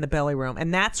 o'clock in the belly room.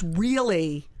 And that's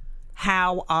really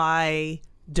how I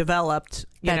developed,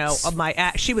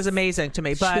 she was amazing to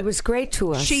me. But she was great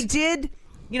to us. She did...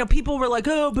 You know, people were like,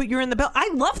 "Oh, but you're in the belly." I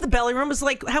love the belly room. It was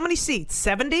like, how many seats?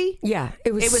 70? Yeah,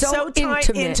 it was so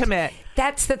intimate.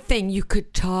 That's the thing. You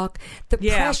could talk. The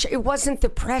pressure. It wasn't the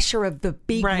pressure of the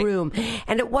big room,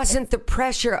 and it wasn't the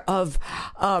pressure of,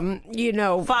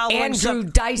 Andrew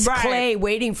Dice Clay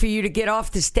waiting for you to get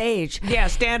off the stage. Yeah,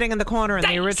 standing in the corner in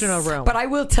the original room. But I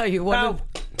will tell you one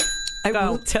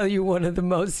of the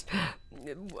most.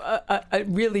 A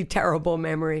really terrible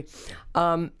memory.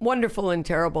 Wonderful and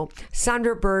terrible.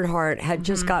 Sandra Bernhard had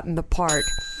just gotten the part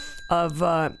of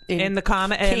in the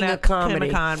King of Comedy.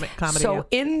 Comedy. So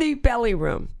in the belly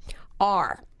room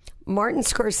are Martin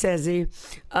Scorsese,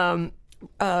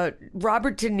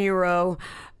 Robert De Niro,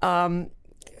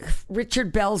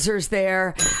 Richard Belzer's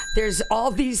there. There's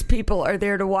all these people are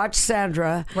there to watch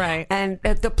Sandra. Right. And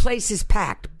the place is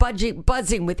packed,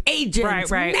 buzzing with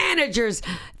agents, managers,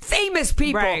 famous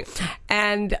people. Right.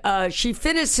 And she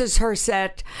finishes her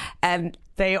set and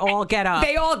they all get up.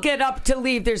 They all get up to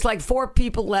leave. There's like 4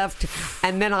 people left,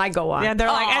 and then I go on. Yeah, they're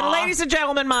like, and ladies and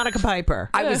gentlemen, Monica Piper.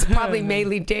 I was probably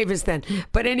Maylee Davis then.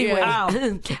 But anyway,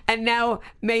 and now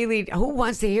Maylee, who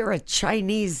wants to hear a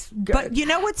Chinese girl? But you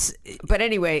know what's... But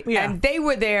anyway, and they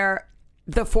were there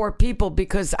the 4 people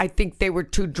because I think they were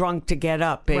too drunk to get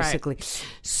up, basically.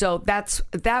 So that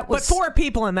was. But 4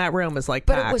 people in that room is like.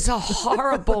 But packed. it was a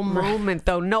horrible moment,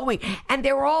 though, knowing, and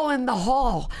they were all in the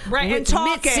hall, right, with and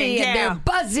talking, Mitzi, and they're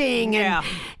buzzing, and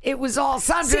it was all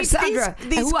Sandra,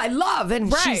 these, who I love,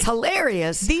 and she's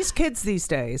hilarious. These kids these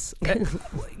days,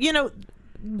 you know,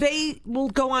 they will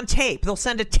go on tape. They'll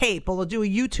send a tape, or they'll do a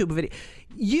YouTube video.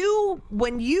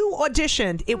 When you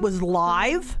auditioned, it was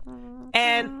live,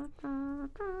 and.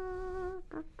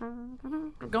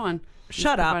 Go on.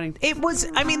 Shut up. It was.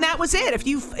 I mean, that was it.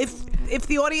 If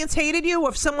the audience hated you, or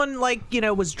if someone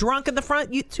was drunk in the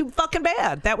front, you too fucking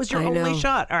bad. That was your only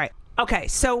shot. All right. Okay.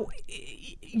 So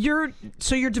you're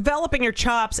developing your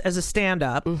chops as a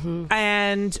stand-up,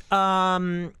 and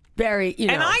very,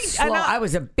 slow. I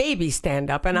was a baby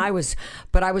stand-up, and I was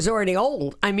already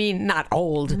old. I mean, not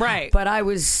old, right? But I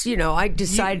was, I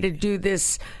decided to do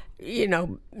this.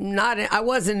 I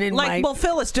wasn't in my... Well,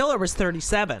 Phyllis Diller was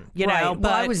 37, you know.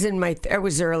 But I was in I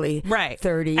was early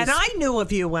 30s. And I knew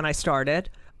of you when I started.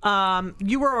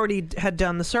 You were already had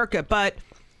done the circuit, but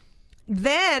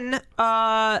then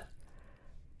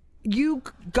you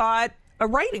got a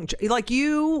writing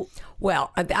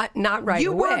Well, not right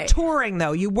you away. You were touring,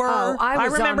 though. You were... I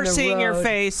remember seeing your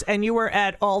face, and you were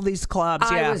at all these clubs.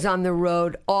 I was on the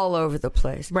road all over the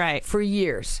place. Right. For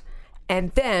years. And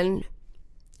then...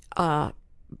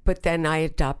 but then I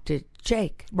adopted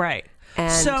Jake. Right.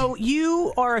 And so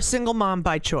you are a single mom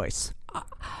by choice.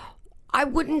 I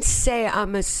wouldn't say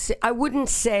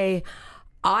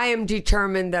I am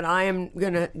determined that I am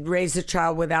going to raise a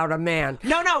child without a man.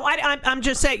 No, I'm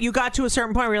just saying you got to a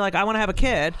certain point where you're like, I want to have a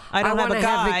kid. I don't have a guy.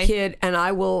 I want to have a kid, and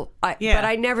I will. But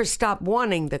I never stopped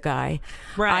wanting the guy.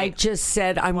 Right. I just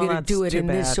said I'm going to do it in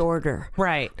this order.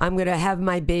 Right. I'm going to have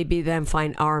my baby, then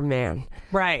find our man.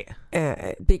 Right.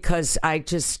 Because I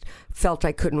just felt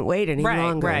I couldn't wait any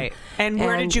longer. Right. And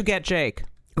where did you get Jake?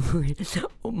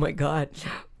 Oh my God.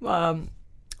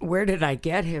 Where did I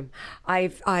get him?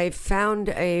 I found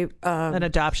an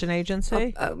adoption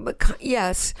agency.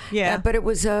 Yes. Yeah. But it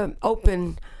was a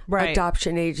open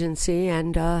adoption agency,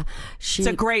 and she.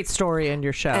 It's a great story in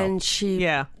your show. And she.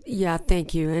 Yeah.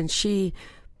 Thank you. And she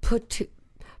put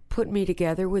me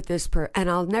together with this and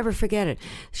I'll never forget it.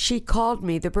 She called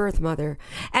me the birth mother.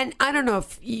 And I don't know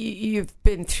if you've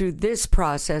been through this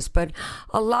process, but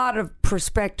a lot of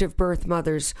prospective birth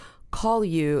mothers call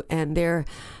you, and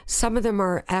some of them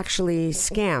are actually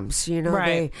scams.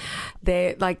 Right.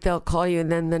 They'll call you,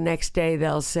 and then the next day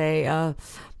they'll say,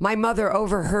 my mother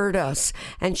overheard us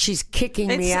and she's kicking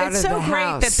me out of the house. It's so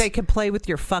great that they can play with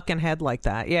your fucking head like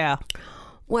that. Yeah.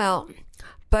 Well,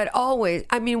 but always,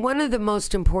 I mean, one of the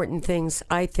most important things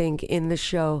I think in the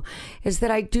show is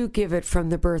that I do give it from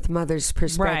the birth mother's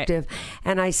perspective. Right.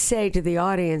 And I say to the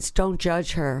audience, don't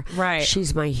judge her. Right.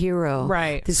 She's my hero.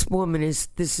 Right. This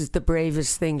is the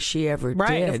bravest thing she ever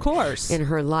did. Of course. In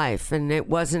her life. And it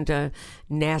wasn't a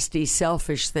nasty,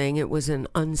 selfish thing. It was an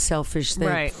unselfish thing.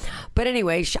 Right. But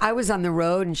anyway, I was on the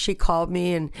road, and she called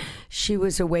me, and she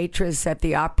was a waitress at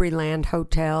the Opryland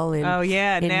Hotel in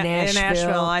Nashville. In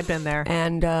Nashville. I've been there.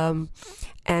 And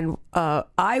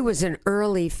I was an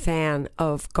early fan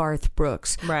of Garth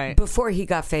Brooks. Right. Before he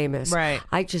got famous. Right.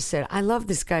 I just said, I love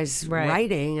this guy's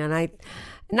writing, and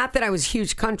not that I was a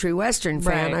huge country western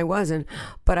fan, I wasn't,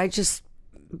 but I just,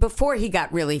 before he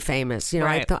got really famous,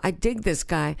 I thought, I dig this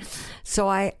guy. So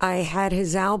I had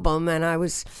his album, and I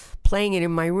was playing it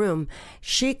in my room.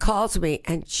 She calls me,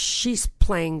 and she's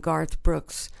playing Garth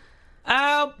Brooks.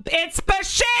 Oh, it's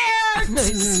Bashir!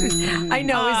 I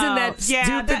know, isn't that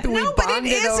stupid? We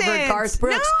bonded over Garth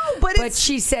Brooks. No, but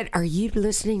she said, "Are you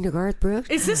listening to Garth Brooks?"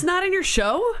 Is this not in your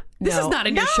show? This is not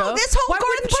in your show. No, this whole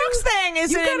Garth Brooks thing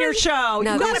isn't in your show.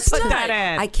 No, you got to put that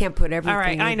in. I can't put everything. All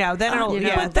right, in. I know. Then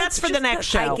it'll. That's for the next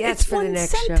show. That's for the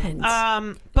next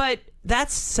show. But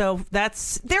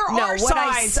there are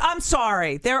signs. I'm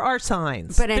sorry, there are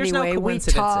signs. But anyway, we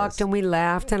talked and we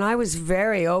laughed, and I was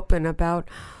very open about.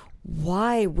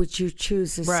 Why would you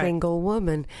choose a single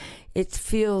woman? It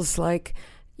feels like,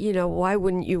 why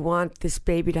wouldn't you want this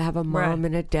baby to have a mom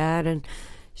and a dad? And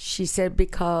she said,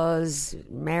 because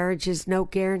marriage is no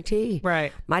guarantee.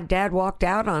 Right. My dad walked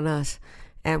out on us.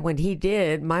 And when he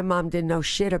did, my mom didn't know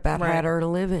shit about how to earn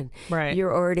a living. Right.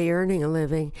 You're already earning a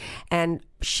living. And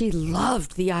she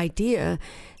loved the idea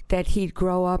that he'd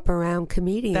grow up around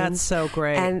comedians. That's so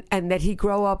great. And that he'd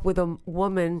grow up with a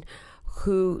woman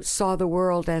who saw the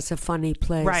world as a funny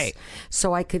place. Right.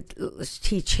 So I could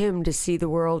teach him to see the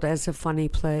world as a funny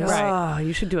place. Right. Oh,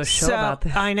 you should do a show about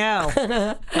that. I know.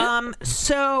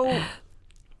 So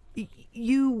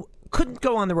you couldn't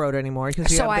go on the road anymore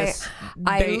because you have this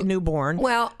newborn.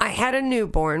 Well, I had a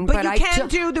newborn, but you I can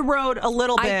do the road a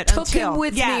little bit. I took him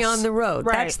with me on the road.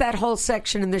 Right. That's that whole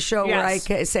section in the show where I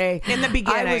say, in the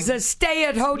beginning, I was a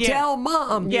stay-at-hotel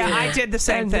mom. Yeah, I did the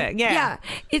same thing. Yeah,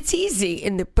 it's easy.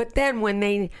 But then when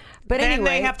they, then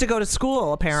they have to go to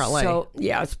school apparently. So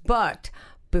yes, but.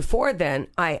 Before then,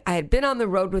 I had been on the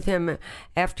road with him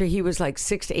after he was like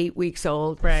 6 to 8 weeks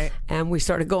old. Right. And we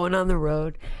started going on the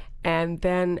road. And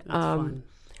then...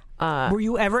 were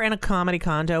you ever in a comedy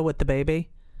condo with the baby?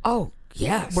 Oh,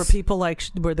 yes. Were people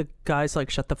were the guys like,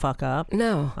 shut the fuck up?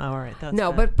 No. Oh, all right. That's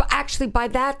no, good. but actually by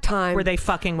that time... Were they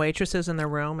fucking waitresses in their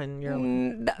room and you're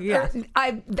like... Yeah.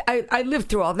 I lived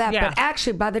through all that. Yeah. But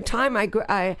actually by the time I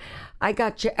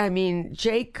got...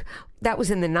 Jake... That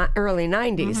was in the early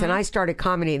 90s, and I started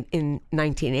comedy in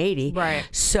 1980. Right.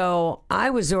 So I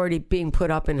was already being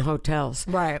put up in hotels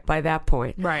by that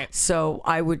point. Right. So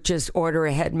I would just order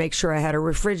ahead, make sure I had a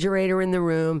refrigerator in the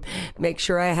room, make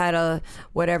sure I had a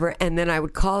whatever, and then I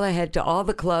would call ahead to all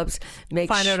the clubs,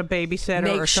 find out a babysitter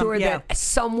make or sure something. that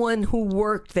someone who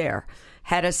worked there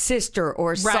had a sister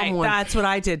or someone. That's what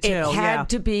I did too. It had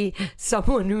to be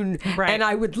someone who, and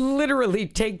I would literally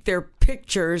take their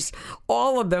pictures,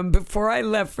 all of them, before I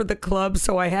left for the club,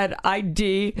 so I had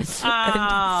ID.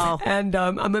 Oh. And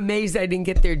I'm amazed I didn't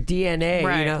get their DNA,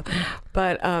 Right. you know.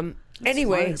 But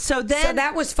anyway, so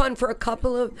that was fun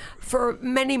for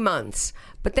many months.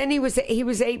 But then he was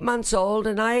 8 months old,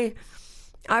 and I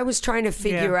was trying to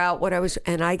figure out what I was,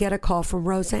 and I get a call from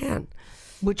Roseanne,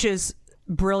 which is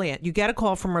brilliant. You get a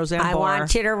call from Roseanne I Barr.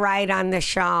 want you to write on the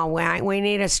show. We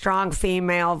need a strong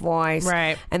female voice.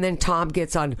 Right. And then Tom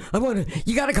gets on.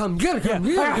 You gotta come. You gotta come.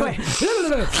 Yeah.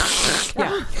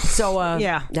 So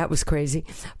that was crazy.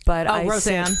 But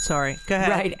Roseanne. Sorry. Go ahead.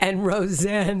 Right. And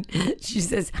Roseanne, she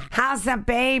says, "How's the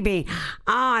baby?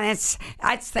 Oh, it's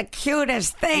the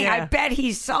cutest thing. Yeah. I bet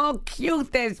he's so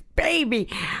cute, this baby."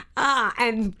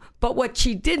 But what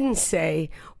she didn't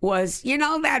say was,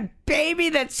 that baby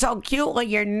that's so cute, well,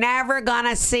 you're never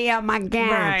gonna see him again.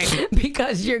 Right.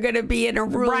 Because you're gonna be in a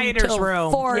room Writer's till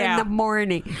room. 4 in the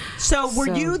morning. So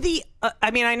were you the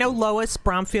I know Lois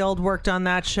Bromfield worked on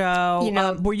that show.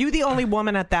 Were you the only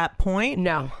woman at that point?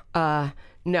 No.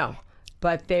 No.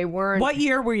 But they weren't. What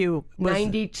year were you?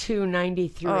 92,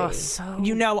 93. Oh, so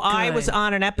I good. was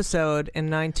on an episode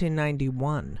in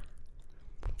 1991.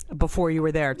 Before you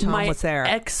were there, Tom My was there.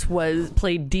 ex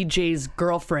played DJ's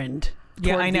girlfriend.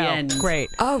 Yeah, toward I the know. end. Great.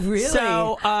 Oh, really?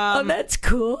 So, that's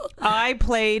cool. I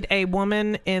played a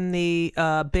woman in the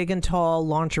Big and Tall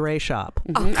lingerie shop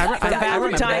Mm-hmm. on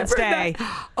Valentine's Day.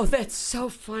 Oh, that's so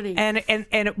funny. And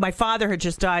my father had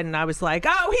just died, and I was like,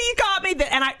 "Oh, he got me!"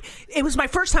 It was my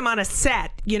first time on a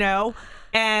set,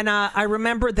 And I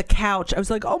remember the couch. I was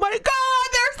like, "Oh my God,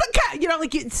 there's the couch!"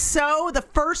 The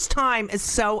first time is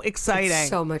so exciting. It's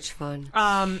so much fun.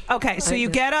 Okay, so I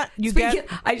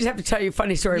just have to tell you a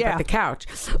funny story about the couch.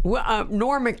 Well,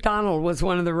 Norm Macdonald was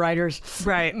one of the writers,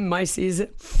 in my season,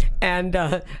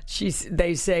 and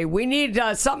they say we need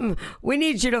something. We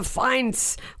need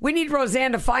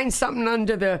Roseanne to find something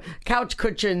under the couch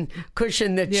cushion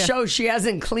that shows she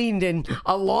hasn't cleaned in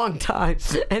a long time.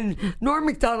 And Norm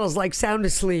Macdonald's like sound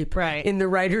asleep in the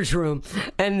writer's room,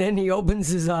 and then he opens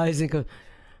his eyes and goes,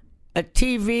 "A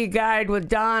TV guide with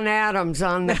Don Adams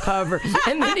on the cover,"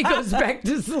 and then he goes back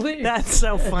to sleep. That's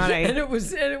so funny. And it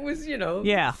was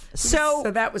Yeah. So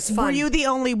that was fun. Were you the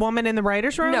only woman in the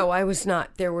writers' room? No, I was not.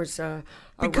 There was a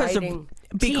because writing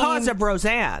because team. of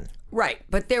Roseanne. Right,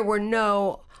 but there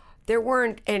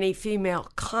weren't any female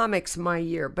comics my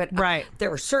year, but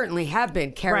there certainly have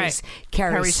been. Carrie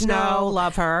Snow,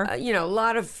 love her. A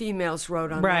lot of females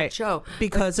wrote on that show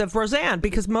because of Roseanne.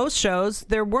 Because most shows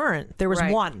there weren't. There was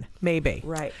one, maybe.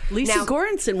 Right. Lisa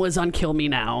Goranson was on Kill Me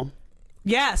Now.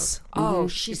 Yes. Oh,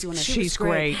 she's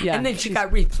great. Yeah. And then she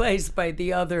got replaced by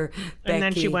the other Becky. And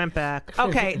then she went back.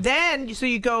 Okay. Then so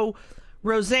you go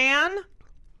Roseanne,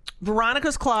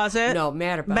 Veronica's Closet. No,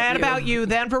 Mad About You.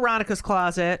 Then Veronica's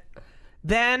Closet.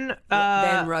 Then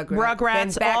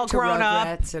Rugrats, then all grown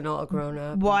Rugrats and all grown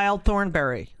up. Wild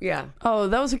Thornberry. Yeah. Oh,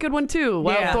 that was a good one too.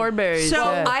 Wild Thornberry. So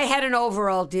I had an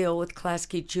overall deal with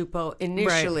Klasky Csupo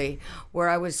initially, where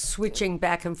I was switching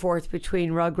back and forth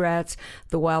between Rugrats,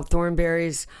 the Wild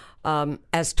Thornberries,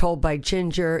 as told by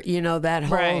Ginger. That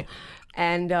whole. Right.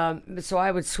 And so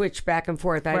I would switch back and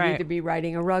forth. I'd either be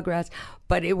writing a Rugrats,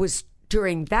 but it was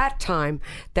during that time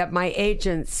that my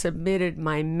agent submitted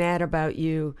my Mad About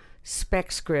You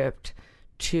spec script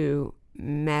to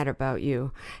mad about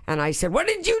you. And I said, what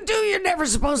did you do? You're never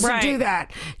supposed to do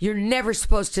that. You're never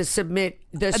supposed to submit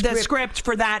the script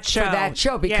for that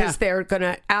show. Because they're going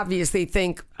to obviously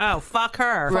think, oh, fuck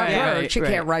her. She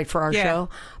can't write for our show.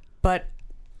 But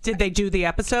did they do the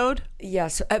episode?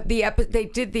 Yes, they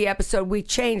did the episode. We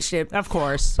changed it, of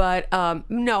course, but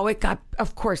no, it got,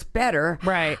 of course, better.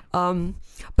 Right.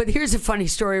 But here's a funny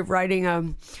story of writing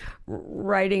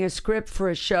a script for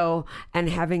a show and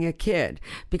having a kid,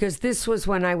 because this was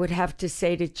when I would have to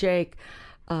say to Jake,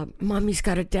 Mommy's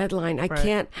got a deadline. I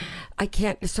can't.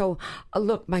 So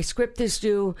look, my script is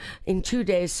due in 2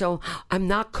 days, so I'm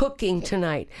not cooking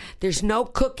tonight. There's no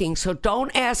cooking, so don't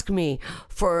ask me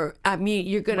for.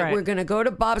 We're gonna go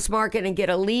to Bob's Market and get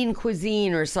a lean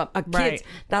cuisine or something. A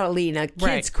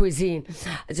kid's cuisine.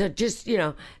 So just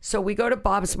so we go to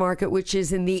Bob's Market, which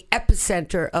is in the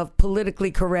epicenter of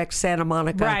politically correct Santa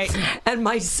Monica. Right. And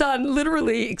my son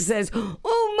literally says,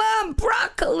 "Oh, Mom,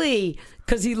 broccoli."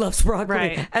 Because he loves broccoli.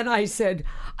 Right. And I said,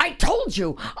 I told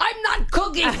you, I'm not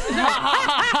cooking. And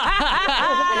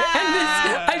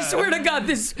I swear to God,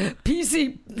 this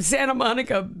PC Santa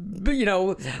Monica,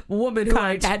 woman who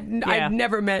I'd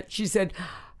never met, she said,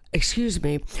 excuse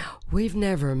me, we've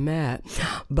never met,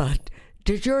 but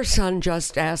did your son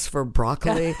just ask for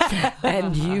broccoli?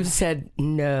 And you said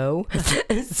no.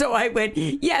 So I went,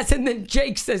 yes. And then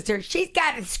Jake says to her, she's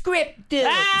got a script due.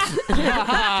 But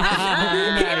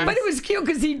it was cute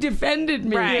because he defended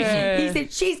me. Right. He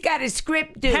said, she's got a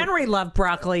script due. Henry loved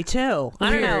broccoli too.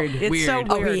 I don't know. It's so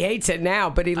weird. Oh, he hates it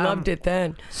now, but he loved it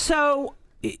then. So...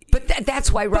 But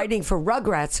that's why writing for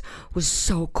Rugrats was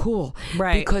so cool.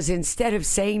 Right. Because instead of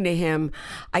saying to him,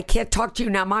 I can't talk to you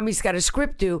now, Mommy's got a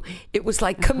script due, it was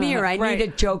like, come here, I need a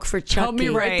joke for Chucky. Help me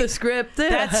write the script.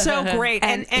 That's so great.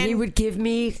 And he would give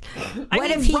me, what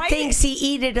if he thinks he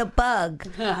eated a bug?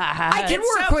 I can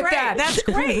work with that. That's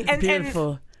great.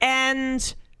 Beautiful.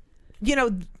 And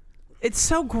it's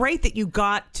so great that you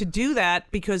got to do that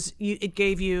because it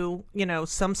gave you,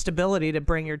 some stability to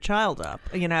bring your child up,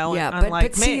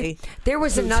 unlike me. See, there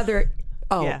was another...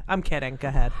 Oh. Yeah, I'm kidding. Go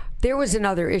ahead. There was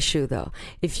another issue, though.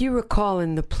 If you recall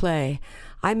in the play,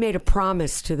 I made a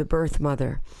promise to the birth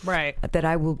mother. Right. That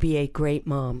I will be a great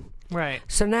mom. Right.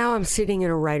 So now I'm sitting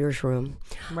in a writer's room.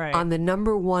 Right. On the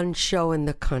 #1 show in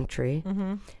the country.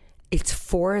 Mm-hmm. It's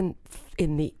 4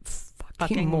 in the...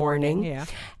 fucking morning. Yeah.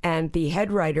 And the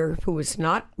head writer, who was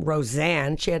not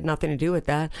Roseanne, she had nothing to do with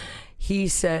that, he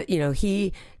said,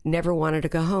 he never wanted to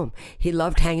go home. He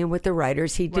loved hanging with the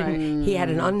writers. He didn't. He had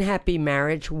an unhappy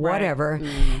marriage, whatever.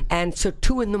 Right. And so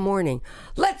 2 a.m,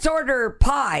 let's order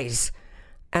pies.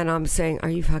 And I'm saying, are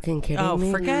you fucking kidding me?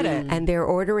 Oh, forget it. And they're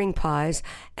ordering pies,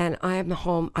 and I'm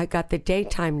home. I got the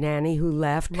daytime nanny who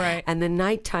left, right, and the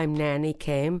nighttime nanny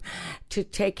came to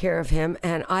take care of him,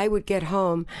 and I would get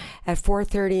home at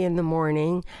 4:30 in the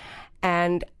morning,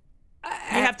 and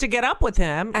you have to get up with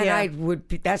him. And I would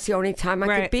be, that's the only time I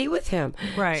could be with him.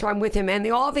 Right. So I'm with him. And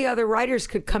all the other writers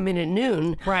could come in at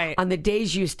noon. Right. On the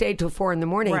days you stayed till 4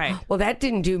 a.m. Right. Well, that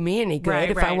didn't do me any good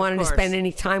if I wanted to spend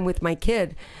any time with my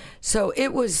kid. So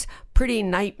it was pretty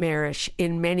nightmarish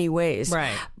in many ways.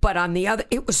 Right. But on the other,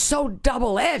 it was so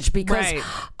double-edged because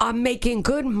I'm making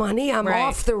good money. I'm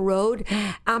off the road.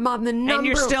 I'm on the number. And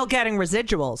you're still getting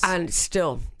residuals. And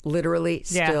still, literally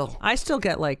still. I still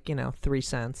get 3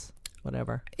 cents.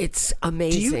 Whatever. It's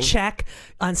amazing. Do you check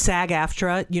on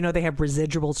SAG-AFTRA? They have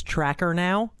residuals tracker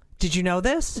now. Did you know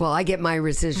this? Well, I get my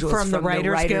residuals from the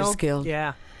Writers Guild.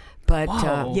 Yeah. But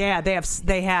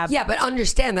they have. Yeah, but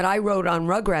understand that I wrote on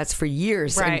Rugrats for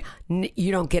years, right? And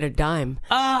you don't get a dime.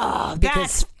 Oh,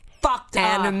 that's fucked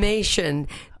up. Animation,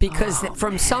 because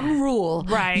from some rule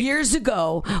years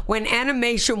ago, when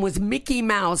animation was Mickey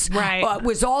Mouse,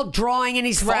 was all drawing and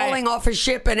he's falling off a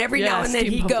ship, and every now and then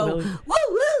he'd go,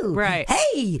 woo woo,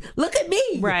 hey, look at me,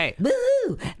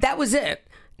 woo. That was it.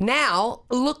 Now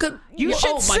look at you.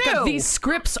 Should my God, these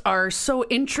scripts are so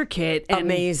intricate and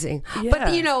amazing.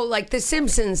 But like The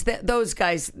Simpsons, those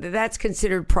guys, that's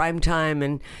considered prime time,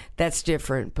 and that's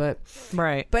different. But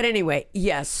But anyway,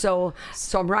 yes. So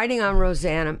I'm writing on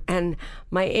Roseanne, and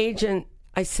my agent.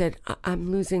 I said,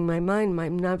 I'm losing my mind.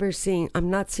 I'm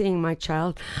not seeing my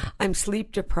child. I'm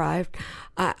sleep deprived.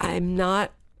 I'm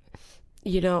not.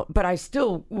 But I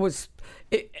still was.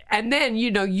 And then, you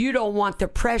don't want the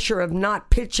pressure of not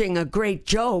pitching a great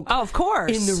joke. Oh, of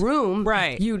course. In the room.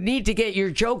 Right. You need to get your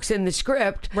jokes in the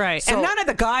script. Right. So, and none of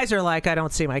the guys are like, I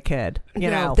don't see my kid.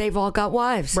 No, they've all got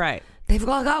wives. Right. They've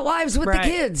all got wives with the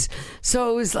kids.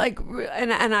 So it was like,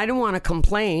 and I didn't want to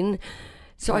complain.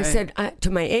 So I said to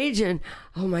my agent,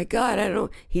 oh my God,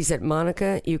 He said,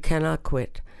 Monica, you cannot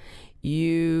quit.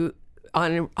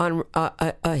 on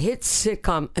a hit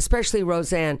sitcom, especially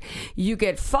Roseanne, you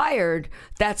get fired,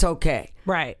 that's okay.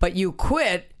 Right. But you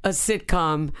quit a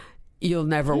sitcom, you'll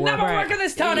never work. Never work in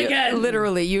this town again.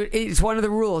 Literally, it's one of the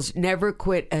rules. Never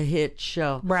quit a hit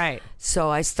show. Right. So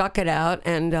I stuck it out,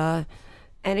 and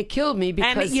it killed me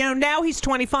because And now he's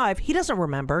 25. He doesn't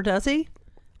remember, does he?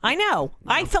 I know.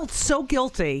 I felt so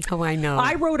guilty. Oh, I know.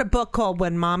 I wrote a book called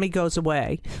When Mommy Goes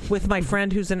Away with my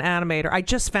friend who's an animator. I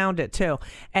just found it too.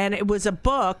 And it was a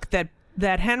book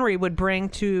that Henry would bring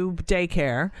to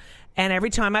daycare. And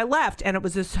every time I left, and it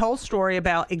was this whole story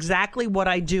about exactly what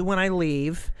I do when I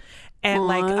leave. And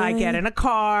like I get in a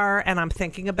car and I'm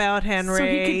thinking about Henry. So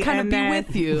he could kind of and be then-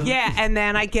 with you. Yeah, and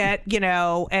then I get,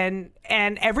 and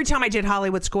every time I did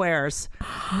Hollywood Squares,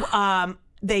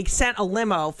 they sent a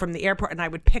limo from the airport and I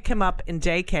would pick him up in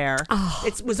daycare.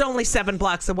 It was only 7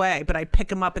 blocks away, but I'd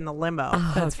pick him up in the limo.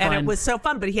 That's and fun. it was so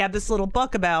fun. But he had this little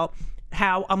book about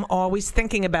how I'm always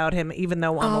thinking about him even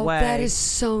though I'm away. that is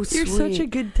so You're sweet. such a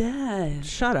good dad.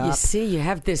 Shut up. You see, you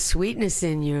have this sweetness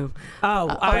in you. Oh,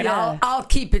 But I'll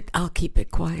keep it. I'll keep it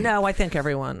quiet. No, I think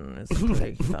everyone is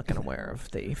pretty fucking aware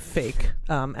of the fake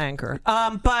anchor.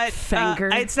 But Fanker?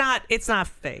 it's not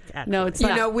fake. Actually. No, it's You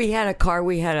not. know, we had a car.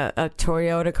 We had a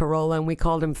Toyota Corolla, and we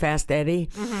called him Fast Eddie,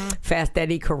 Fast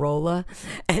Eddie Corolla.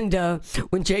 And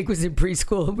when Jake was in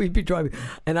preschool, we'd be driving,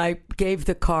 and I gave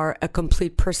the car a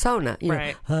complete persona. You know,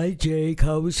 Right. Hi, Jake.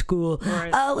 How was school?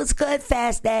 Right. Oh, it was good,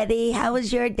 Fast Eddie. How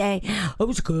was your day? It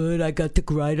was good. I got to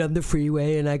ride on the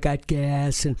freeway, and I got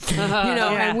gas, and Yeah.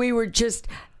 and we were just.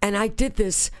 And I did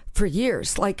this for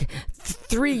years, like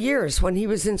 3 years when he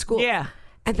was in school. Yeah.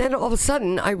 And then all of a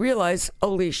sudden, I realized,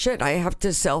 holy shit, I have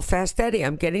to sell Fast Eddie.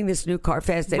 I'm getting this new car.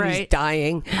 Fast Eddie's Right.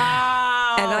 dying. And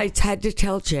I had to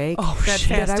tell Jake that that Fast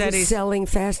I was Eddie's- selling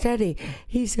Fast Eddie.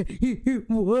 He said,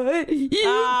 what? You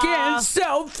can't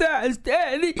sell Fast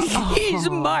Eddie. He's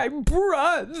my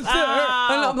brother. And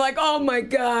I'm like, oh, my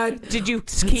God. Did you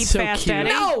keep so Fast cute. Eddie?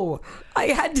 No, I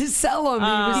had to sell him. He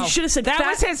You was, should have said That fat-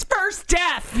 was his first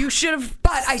death. You should have.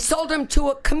 but I sold him to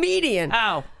a comedian,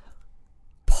 Oh.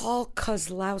 Paul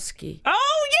Kozlowski.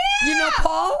 Oh yeah. You know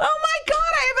Paul? Oh my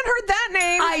God, I haven't heard that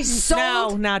name. I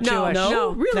sold. No, not Jewish. No,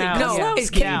 really? No. Yeah.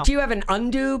 Can, do you have an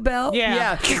undo belt?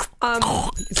 Yeah.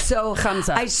 So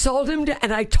Hamza. I sold him to,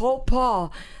 and I told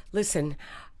Paul, listen,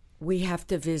 we have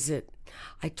to visit.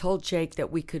 I told Jake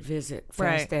that we could visit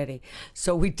Fast Right. Eddie.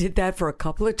 So we did that for a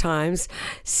couple of times.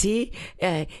 See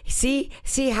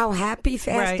how happy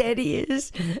Fast Right. Eddie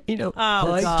is? You know,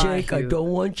 Oh, hi, God. Jake, I don't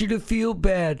want you to feel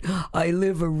bad. I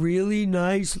live a really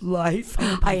nice life.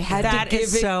 I had That to give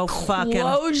is it so fucking.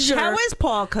 closure. How is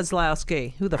Paul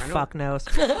Kozlowski? Who the fuck knows?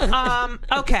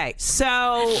 Okay,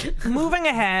 so moving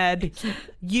ahead,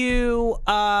 you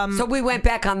So we went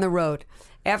back on the road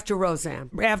after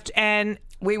Roseanne. and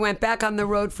We went back on the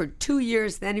road for 2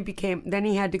 years. Then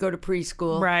he had to go to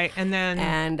preschool. right, and then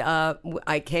And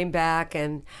I came back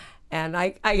and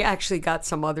I actually got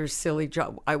some other silly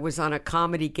job. I was on a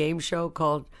comedy game show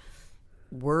called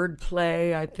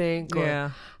Wordplay, I think. Or, Yeah.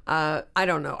 I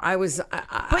don't know. I was.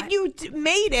 but you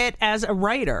made it as a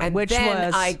writer, and which then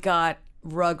was I got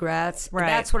Rugrats. Right.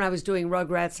 That's when I was doing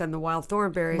Rugrats and the Wild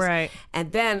Thornberrys. Right.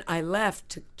 And then I left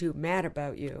to do Mad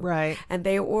About You. Right. And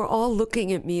they were all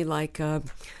looking at me like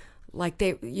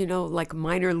they, like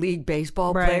minor league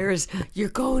baseball Right. players. You're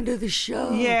going to the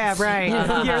show. yeah, right.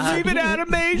 You're leaving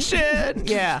animation.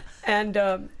 Yeah. And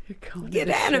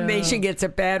animation gets a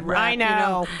bad rap. I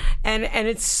know. And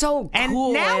it's so And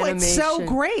cool. now it's so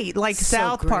animation. great, like So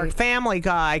South Park, great. Family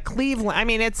Guy, Cleveland. I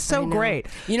mean, it's so I know. great.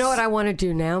 You know what I want to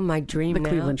do now? My dream The now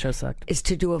Cleveland show sucked. is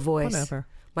to do a voice. Whatever.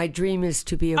 My dream is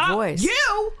to be a voice.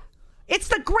 You? It's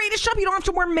the greatest job. You don't have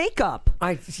to wear makeup.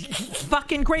 I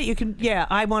Fucking great. You can. Yeah,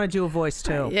 I want to do a voice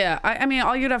too. Yeah, I mean,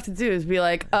 all you'd have to do is be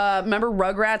like, remember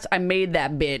Rugrats? I made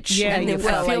that bitch. Yeah, and you you will.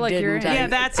 feel I like you're didn't. in. Yeah,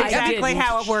 that's I exactly didn't.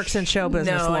 how it works in show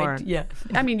business, Lauren. yeah.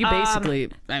 I mean, you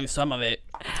basically. I mean, some of it.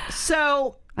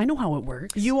 So I know how it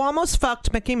works. you almost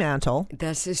fucked Mickey Mantle.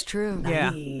 This is true.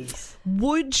 Yeah.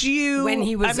 Would you? When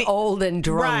he was old and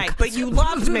drunk. Right, but you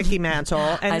loved Mickey Mantle,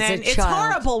 and As a then it's child.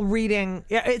 horrible reading.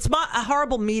 Yeah, it's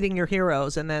horrible meeting your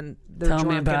heroes, and then they're Tell me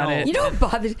drunk and about old. it. You know what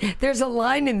bothers? There's a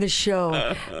line in the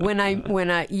show when I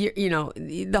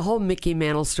the whole Mickey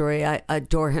Mantle story. I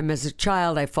adore him as a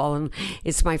child. I fall in.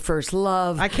 It's my first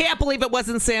love. I can't believe it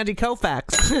wasn't Sandy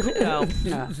Koufax.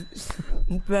 No.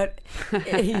 But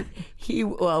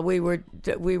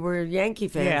we were Yankee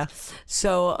fans. Yeah.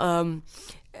 So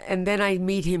and then I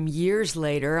meet him years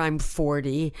later. I'm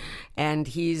 40, and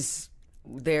he's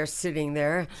there sitting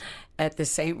there at the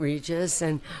St. Regis,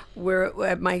 and we're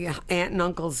at my aunt and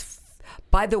uncle's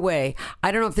By the way,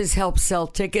 I don't know if this helps sell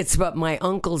tickets, but my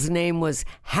uncle's name was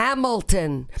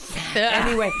Hamilton.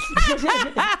 Anyway.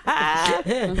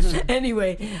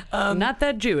 Not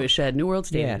that Jewish at New World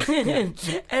Stadium.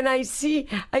 And I see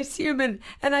him,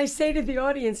 and I say to the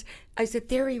audience, I said,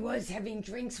 there he was having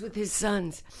drinks with his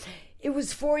sons. It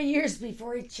was 4 years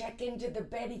before he checked into the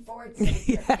Betty Ford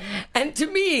Center. And to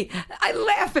me, I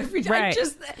laugh every time. Right.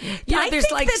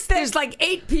 There's like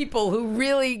 8 people who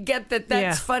really get that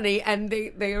that's funny, and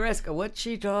they ask her, what's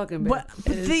she talking about?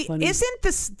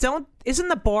 Isn't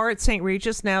the bar at St.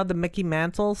 Regis now the Mickey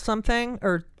Mantle something?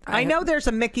 Or I know there's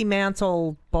a Mickey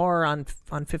Mantle bar on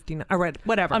 59. All right,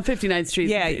 whatever. On 59th Street.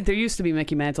 Yeah. There used to be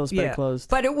Mickey Mantle's, but it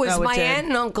closed. But it was my did. aunt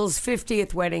and uncle's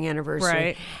 50th wedding anniversary.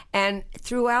 Right. And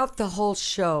throughout the whole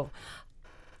show,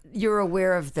 you're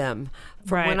aware of them.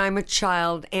 From Right. when I'm a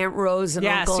child, Aunt Rose and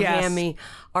Yes, Uncle yes. Hammy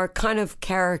are kind of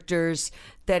characters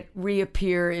that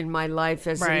reappear in my life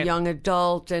as a Right. young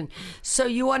adult. And so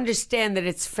you understand that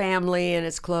it's family and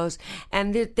it's close.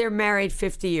 And they're married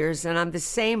 50 years. And I'm the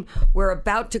same. We're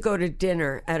about to go to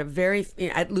dinner at at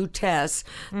Lutece.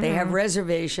 They have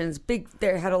reservations. They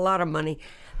had a lot of money.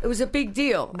 It was a big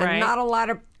deal. Right. And not a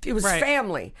lot of, it was Right.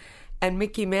 family. And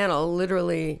Mickey Mantle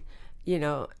literally,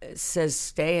 says,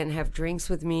 stay and have drinks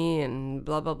with me and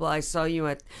blah, blah, blah. I saw you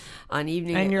on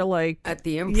evening. And you're like, at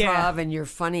the Improv, yeah. and you're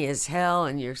funny as hell,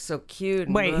 and you're so cute.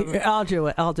 And Wait, blah, blah. I'll do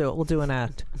it. We'll do an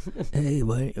act. Hey,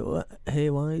 why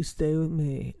don't you stay with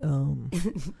me?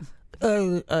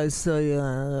 I saw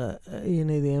you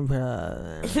need the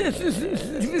Improv.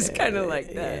 It was kind of like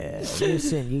that. Yeah,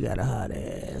 listen, you got a hot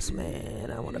ass,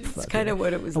 man. I want to fuck. It's kind of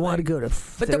what it was. I want to like. go to.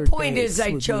 But the point is,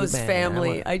 I chose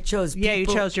family. I chose people. Yeah, you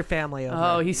chose your family over.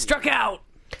 Oh, he struck out.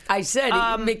 I said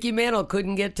Mickey Mantle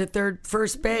couldn't get to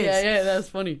first base. Yeah, that's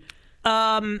funny.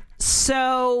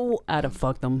 So I'd have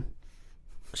fucked them.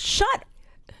 shut.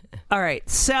 All right,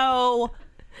 so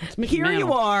Mickey here you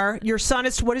Mantle. are. Your son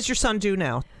is. What does your son do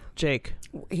now, Jake?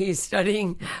 He's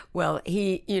studying. Well,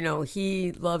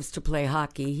 he loves to play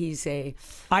hockey. He's a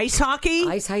Ice hockey.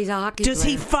 ice hockey. Does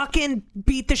he player. fucking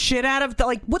beat the shit out of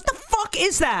what the fuck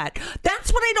is that?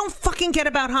 That's what I don't fucking get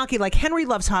about hockey. Like Henry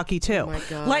loves hockey too. Oh my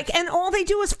God. Like, and all they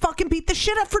do is fucking beat the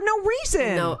shit out for no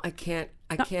reason. No, I can't.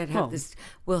 I can't have oh. this.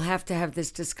 We'll have to have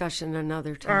this discussion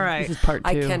another time. All right. This is part 2.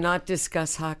 I cannot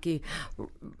discuss hockey.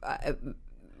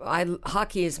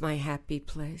 Hockey is my happy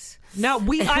place. No,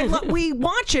 we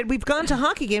watch it. We've gone to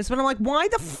hockey games, but I'm like, why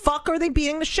the fuck are they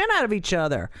beating the shit out of each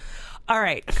other? All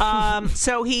right.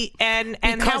 So he and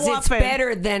Because how it's often?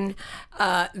 better than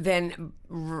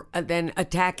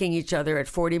attacking each other at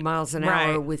 40 miles an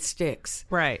hour Right. with sticks.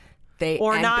 Right.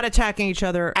 And Not attacking each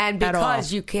other And at all.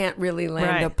 because you can't really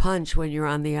land a Right. punch when you're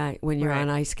on the ice, when you're Right. on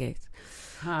ice skates.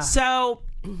 So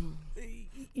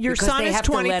your Because son they is have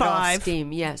to let off 25.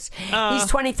 steam. Yes, he's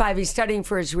 25. He's studying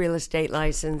for his real estate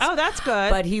license. Oh, that's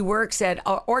good. But he works at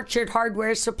Orchard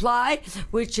Hardware Supply,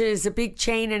 which is a big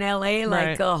chain in LA,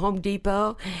 like Right. Home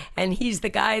Depot, and he's the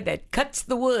guy that cuts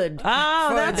the wood. Oh,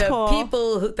 for that's the cool.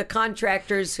 people, the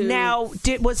contractors who. Now,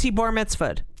 was he bar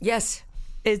mitzvahed? Yes.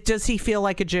 Does he feel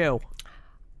like a Jew?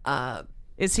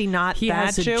 Is he not He that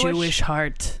has a Jewish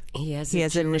heart. He has He a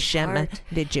has a Jewish neshama, heart.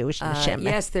 the Jewish neshama.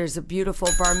 Yes, there's a beautiful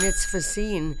bar mitzvah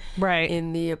scene Right.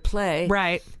 in the play.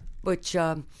 Right. Which,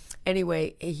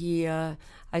 anyway,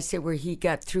 I say where he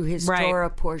got through his Right.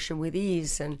 Torah portion with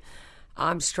ease, and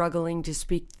I'm struggling to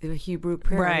speak the Hebrew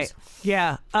prayers. Right.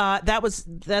 Yeah.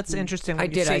 That's interesting. I when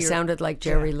you did. say I your- sounded like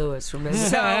Jerry Lewis. Remember?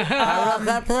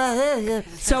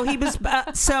 So he was.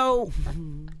 So,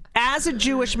 as a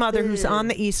Jewish mother who's on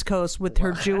the East Coast with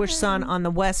her Jewish son on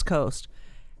the West Coast,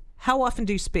 how often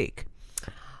do you speak?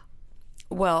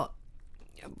 Well,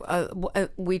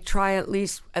 we try at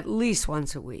least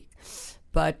once a week,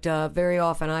 but very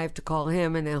often I have to call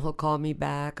him, and then he'll call me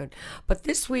back. But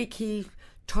this week he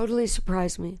totally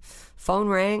surprised me. Phone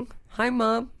rang. Hi,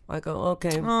 Mom. I go,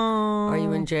 okay. Are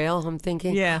you in jail? I'm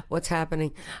thinking, Yeah. what's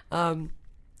happening?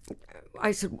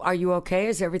 I said, are you okay?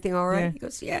 Is everything all right? Yeah. He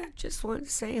goes, yeah, just wanted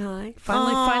to say hi.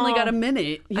 Finally got a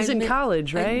minute. He's in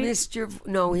college, right? I missed your...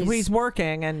 No, He's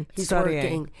working and He's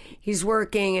studying. working. He's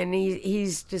working, and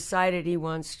he's decided he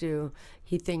wants to.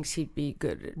 He thinks he'd be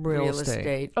good at Real real estate.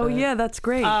 estate. Oh but- yeah, that's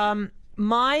great.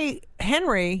 My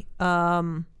Henry,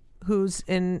 who's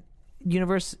in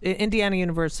Indiana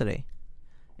University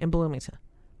in Bloomington.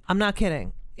 I'm not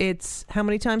kidding. It's how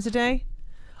many times a day?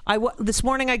 This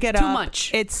morning I get Too up.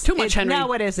 much. It's Too much, Henry.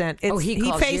 No, it isn't. It's, he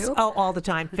calls you? all the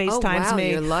time. FaceTimes wow,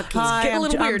 me. you're lucky. Hi, Get a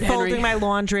little I'm weird, folding Henry. my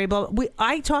laundry. But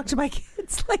I talk to my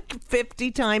kids like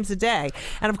 50 times a day,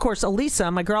 and of course, Elisa,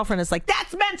 my girlfriend, is like,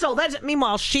 "That's mental."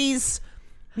 Meanwhile, she's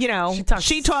You know,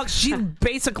 She talks. she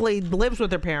basically lives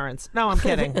with her parents. No, I'm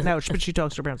kidding. No, but she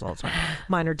talks to her parents all the time.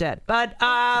 Mine are dead. But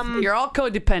You're all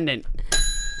codependent.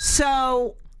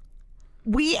 so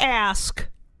we ask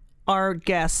our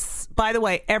guests, by the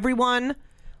way, everyone,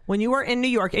 when you are in New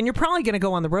York, and you're probably going to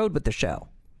go on the road with the show.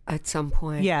 At some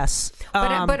point. Yes.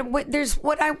 But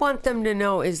what I want them to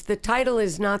know is the title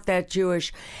is not that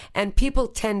Jewish, and people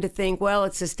tend to think, well,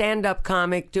 it's a stand-up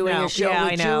comic doing No, a show yeah,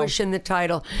 I with know. Jewish in the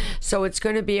title, so it's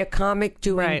going to be a comic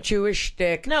doing Right. Jewish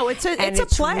shtick. No, it's a and it's a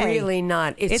play. Really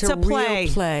not. It's a play.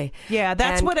 real play. Yeah,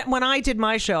 that's And- when I did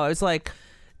my show, I was like,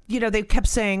 you know, they kept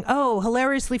saying, "Oh,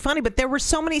 hilariously funny," but there were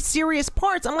so many serious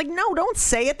parts. I'm like, no, don't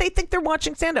say it. They think they're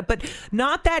watching stand-up, but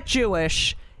Not That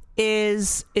Jewish.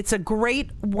 It's a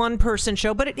great one-person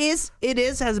show, but it is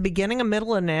has a beginning, a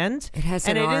middle, and an end. It has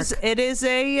an and arc. it is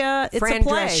a it's Fran a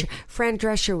play. Drescher, Fran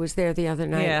Drescher was there the other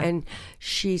night, Yeah. and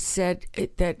she said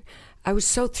that I was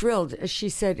so thrilled. She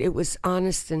said it was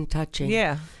honest and touching.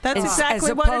 Yeah, that's as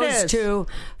exactly opposed what it is. to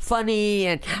funny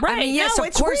and Right? I mean, yes, No, of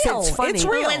it's course real. it's funny. It's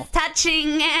real.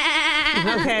 Touching.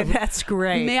 Okay, that's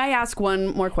great. May I ask one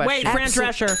more question? Wait, Fran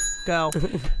Drescher, go.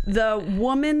 The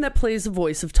woman that plays the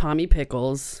voice of Tommy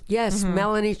Pickles. Yes,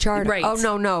 Melanie Charter. Right. Oh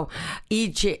no,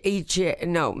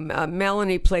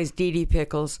 Melanie plays Dee Dee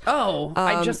Pickles. Oh,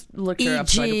 I just looked her up.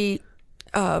 so I E.G.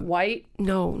 don't- White.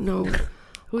 No.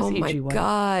 Who's Oh E.G. my White?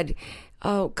 God.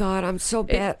 Oh God, I'm so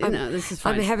bad. no, this is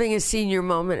fine. I'm having a senior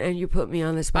moment, and you put me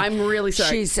on the spot. I'm really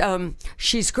sorry.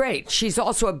 She's great. She's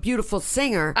also a beautiful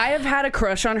singer. I have had a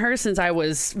crush on her since I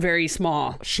was very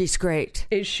small. She's great.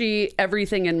 Is she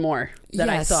everything and more that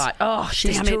Yes. I thought? Oh,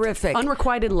 She's damn it. terrific.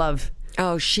 Unrequited love.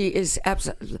 Oh, she is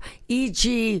absolutely.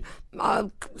 E.G.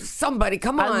 Somebody,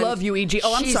 come on. I love you, E.G.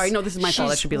 Oh, I'm She's- sorry. No, this is my fault.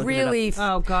 I she's should be looking it up. really.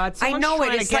 Oh, God. I Someone's know it.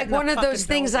 trying to It's get like in the one of those fucking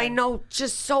things I building. know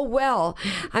just so well.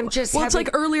 I'm just. Well, it's like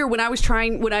earlier when I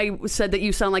said that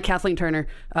you sound like Kathleen Turner,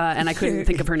 and I couldn't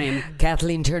think of her name.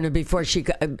 Kathleen Turner before she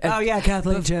got. Oh, yeah,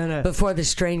 Kathleen Turner. Before the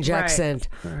strange Right. accent.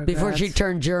 Before she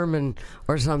turned German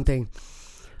or something.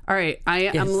 All right,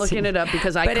 I'm looking it up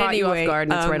because I But caught you anyway, off guard,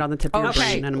 and it's right on the tip of your Okay,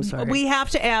 brain, and I'm sorry. we have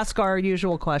to ask our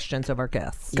usual questions of our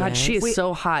guests. God, she is We-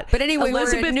 so hot. But anyway,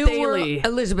 Elizabeth we're at New Daly. World.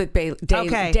 Elizabeth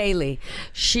Okay. Daly.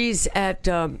 She's at.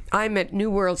 I'm at New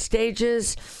World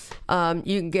Stages. You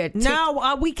can get.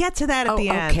 No, we get to that at Oh, the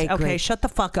end. okay, great. Shut the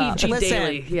fuck up. E.G. Listen.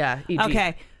 Daly. Yeah, E.G.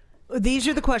 Okay. These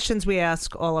are the questions we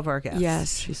ask all of our guests.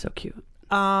 Yes. She's so cute.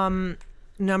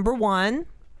 Number one,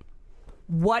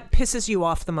 what pisses you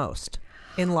off the most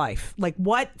in life? Like,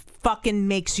 what fucking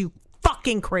makes you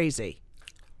fucking crazy?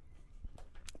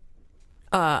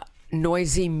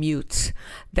 Noisy mutes.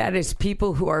 That is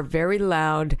people who are very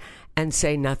loud and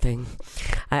say nothing.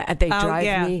 They drive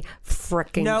yeah. me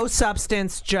fricking. No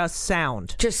substance, just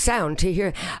sound. Just sound to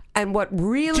hear. And what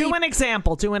really. Do an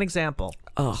example.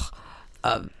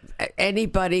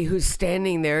 Anybody who's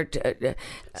standing there.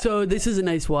 So this is a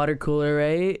nice water cooler,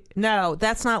 right? No,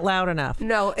 that's not loud enough.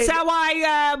 No, So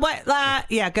yeah, go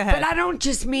ahead. but I don't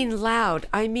just mean loud.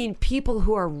 I mean people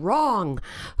who are wrong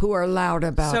who are loud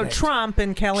about So it. Trump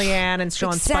and Kellyanne and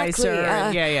Sean Exactly. Spicer.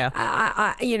 Yeah.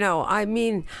 I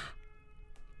mean,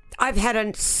 I've had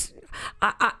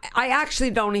I actually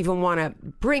don't even want to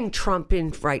bring Trump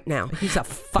in right now. He's a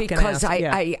fucking because ass.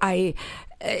 Yeah.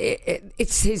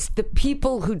 it's the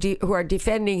people who are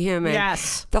defending him and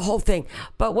Yes. the whole thing.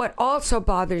 But what also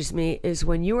bothers me is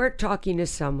when you are talking to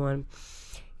someone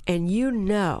and you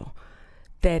know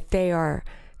that they are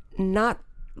not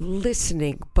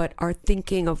listening but are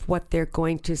thinking of what they're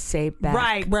going to say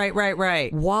back.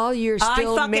 Right. While you're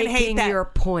still fucking hate making that. your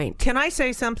point. Can I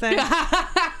say something?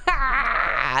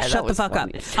 Shut the fuck up.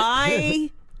 I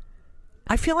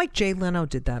feel like Jay Leno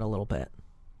did that a little bit.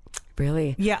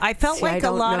 Really? Yeah, I felt See, I like a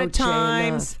don't lot know of Jay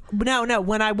times. No,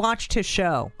 when I watched his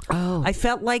show, I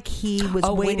felt like he was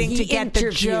when waiting he to get the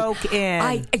interviewed. joke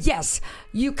in. Yes,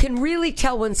 you can really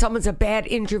tell when someone's a bad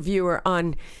interviewer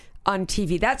on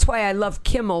TV. That's why I love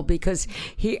Kimmel, because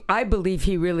I believe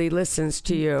he really listens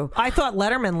to you. I thought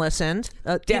Letterman listened,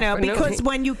 Definitely. because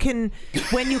when you can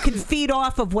feed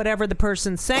off of whatever the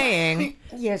person's saying,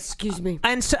 Yes, excuse me.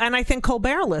 and I think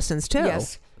Colbert listens too.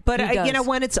 Yes, but he does.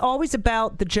 when it's always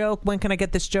about the joke, when can I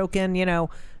get this joke in?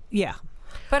 Yeah.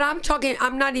 But I'm talking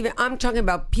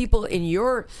about people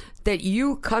that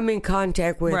you come in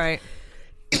contact with. Right.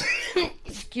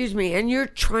 Excuse me, and you're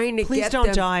trying to Please get don't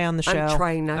them. die on the show. I'm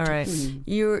trying not All to. right.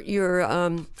 You're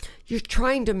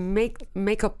trying to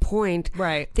make a point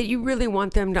Right. that you really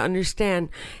want them to understand,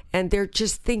 and they're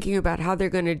just thinking about how they're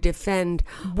going to defend.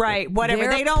 Right, whatever.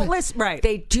 their They don't p- listen. Right.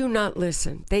 They do not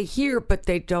listen. They hear, but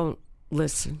they don't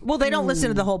listen. Well, they don't listen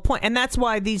to the whole point, and that's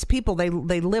why these people they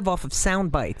live off of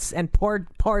sound bites and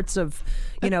parts of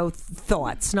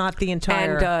thoughts, not the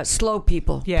entire. And slow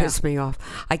people Yeah. piss me off.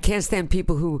 I can't stand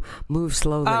people who move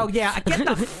slowly. Oh yeah, get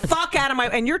the fuck out of my.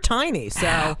 And you're tiny,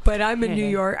 so. But I'm in New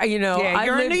York. Yeah, I've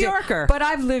you're a lived New Yorker. But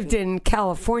I've lived in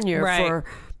California Right. for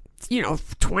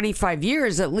 25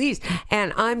 years at least,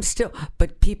 and I'm still.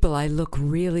 But people, I look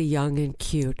really young and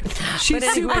cute. She's But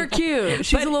anyway- super cute.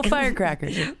 She's a little firecracker.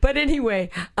 But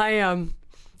anyway, I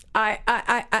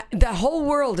the whole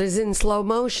world is in slow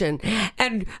motion,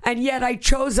 and yet I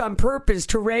chose on purpose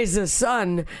to raise a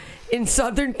son in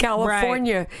Southern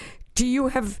California. Do you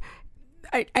have?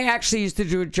 I actually used to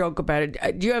do a joke about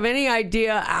it. Do you have any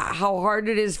idea how hard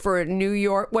it is for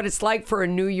what it's like for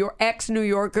a ex-New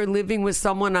Yorker living with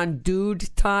someone on dude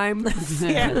time?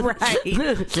 Yeah,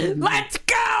 right. Let's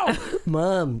go!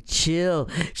 Mom, chill.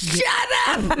 Shut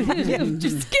up!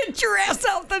 Just get your ass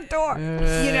out the door.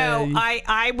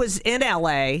 I was in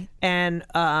LA and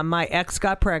my ex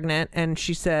got pregnant, and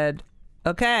she said,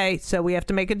 "Okay, so we have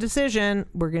to make a decision.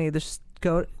 We're gonna either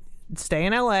stay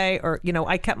in LA or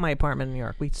I kept my apartment in New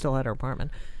York. We still had our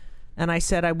apartment." And I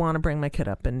said, I want to bring my kid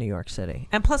up in New York City.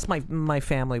 And plus my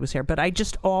family was here. But I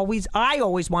always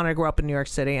wanted to grow up in New York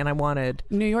City, and I wanted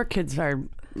New York kids are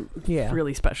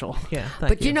really special. Yeah. But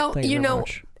Thank you very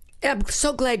much. I'm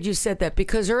so glad you said that,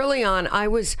 because early on I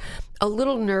was a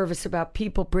little nervous about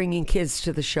people bringing kids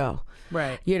to the show.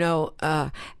 Right.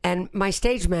 And my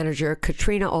stage manager,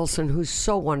 Katrina Olson, who's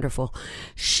so wonderful,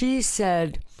 she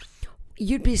said,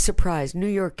 you'd be surprised. New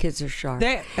York kids are sharp,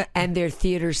 and they're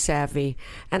theater savvy.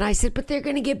 And I said, but they're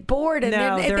going to get bored, and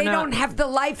No, they're they not. don't have the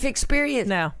life experience.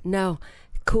 No.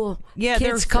 Cool. Yeah,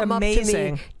 kids they're come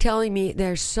amazing. up to me telling me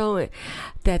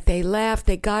that they laughed,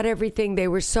 they got everything, they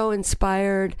were so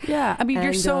inspired. Yeah, I mean,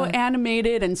 you're so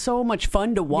animated and so much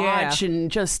fun to watch, Yeah. and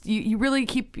just you really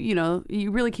keep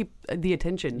the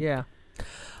attention. Yeah.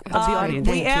 Of the audience.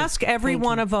 We ask every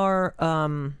one of our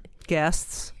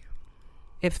guests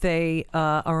if they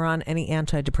are on any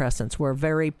antidepressants. We're a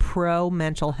very pro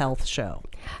mental health show.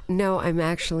 No, I'm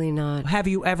actually not. Have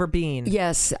you ever been?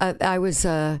 Yes, I was.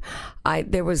 I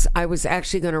was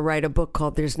actually going to write a book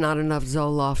called "There's Not Enough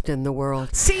Zoloft in the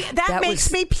World." See, that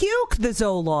makes me puke. The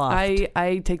Zoloft.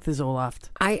 I take the Zoloft.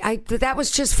 That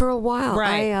was just for a while.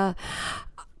 Right.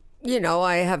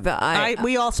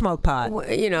 We all smoke pot.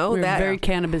 We're that very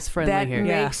cannabis friendly that here.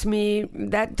 makes me.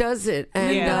 That does it.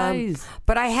 And, Yeah.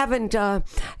 but I haven't.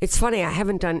 It's funny. I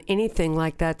haven't done anything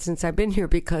like that since I've been here,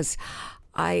 because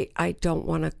I don't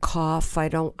want to cough. I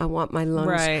want my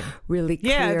lungs really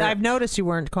clear. Yeah, I've noticed you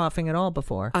weren't coughing at all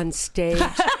before. On stage.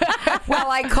 Well,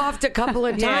 I coughed a couple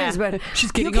of times, but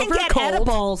she's getting you over can a get cold.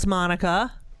 edibles,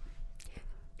 Monica.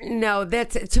 no,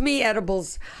 that's to me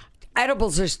edibles.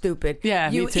 Edibles are stupid. Yeah,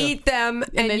 you me too. eat them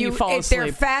and then you fall they're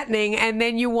asleep. fattening, and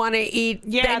then you want to eat.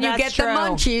 Yeah, then you that's get true. the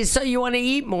munchies, so you want to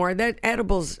eat more. That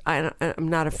edibles, I'm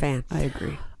not a fan. I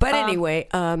agree. But anyway,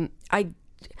 I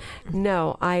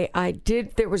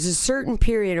did. There was a certain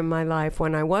period in my life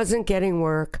when I wasn't getting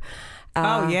work.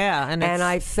 and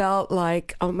I felt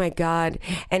like, oh my God,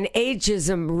 and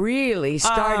ageism really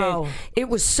started. Oh. It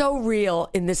was so real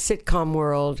in the sitcom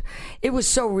world. It was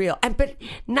so real, but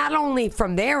not only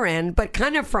from their end, but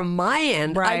kind of from my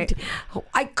end. Right.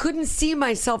 I couldn't see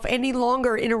myself any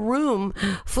longer in a room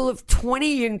full of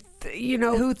 20 and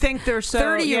who think they're so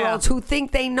 30-year-olds who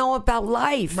think they know about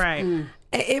life. Right.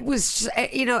 It was,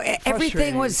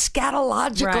 everything was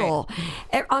scatological.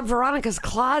 On Veronica's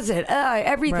Closet,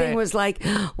 everything was like,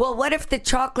 well, what if the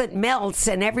chocolate melts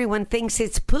and everyone thinks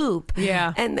it's poop?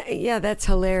 Yeah. And that's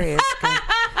hilarious.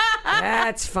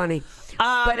 That's funny.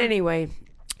 But anyway.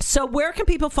 So where can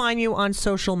people find you on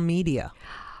social media?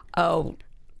 Oh.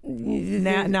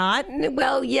 Not?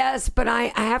 Well, yes, but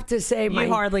I have to say You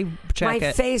hardly check my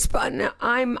it. Facebook.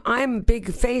 I'm big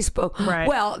Facebook. Right.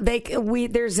 Well,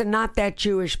 there's a Not That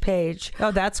Jewish page.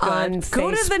 Oh, that's good. On Go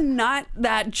to the Not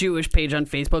That Jewish page on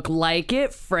Facebook. Like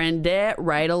it, friend it,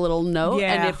 write a little note.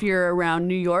 Yeah. And if you're around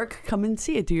New York, come and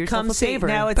see it. Do yourself a favor.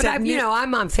 Now it's But at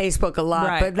I'm on Facebook a lot.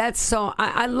 Right. But that's so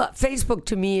I love Facebook.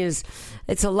 To me, it's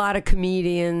a lot of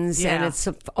comedians and it's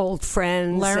old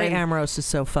friends. Larry and, Ambrose is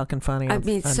so fucking funny. I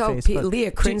mean, on so Facebook.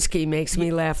 Leah Krinsky makes me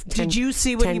laugh. Did you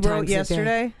see what he 10 wrote times a day.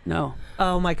 yesterday? No.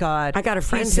 Oh my God! I got to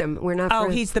friend him. We're not. Oh,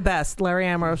 friends. he's the best. Larry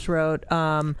Ambrose wrote,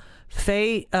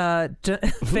 Faye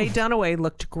Dunaway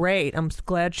looked great. I'm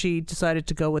glad she decided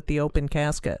to go with the open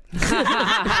casket.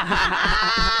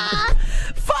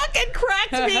 Fucking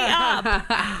cracked me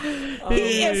up.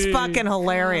 He is fucking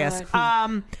hilarious.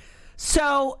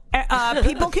 So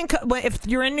people can if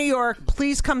you're in New York,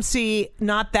 please come see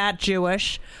Not That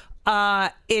Jewish.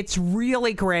 It's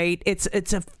really great.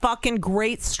 It's a fucking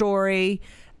great story.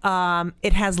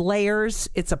 It has layers.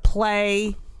 It's a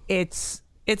play. It's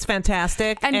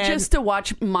fantastic. And just to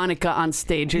watch Monica on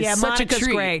stage is such Monica's a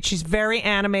treat. great. She's very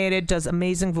animated, does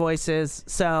amazing voices.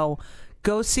 So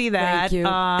go see that. Thank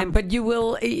you. But you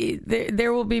will.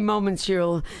 There will be moments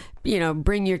you'll,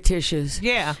 bring your tissues.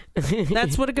 Yeah,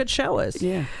 that's what a good show is.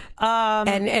 Yeah.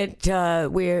 And go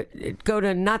to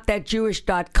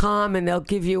notthatjewish.com and they'll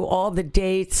give you all the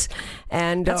dates.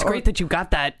 And That's great that you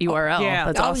got that URL. Yeah.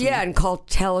 That's awesome. and call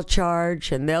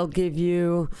Telecharge and they'll give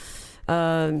you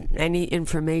any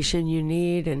information you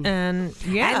need. And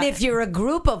if you're a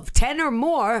group of 10 or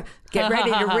more, get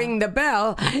ready to ring the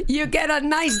bell. You get a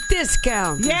nice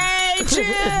discount. Yay,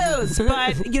 Jews!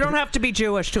 But you don't have to be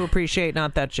Jewish to appreciate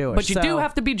Not That Jewish. But you do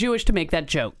have to be Jewish to make that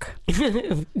joke.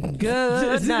 Good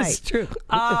night. It's true.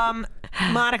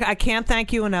 Monica, I can't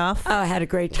thank you enough. I had a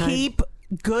great time. Keep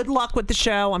good luck with the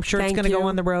show. I'm sure it's going to go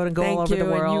on the road and go all over the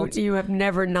world. And you have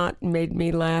never not made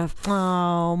me laugh.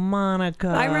 Oh, Monica.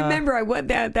 I remember I went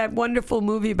that wonderful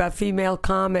movie about female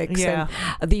comics and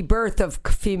the birth of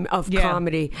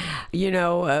comedy.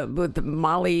 With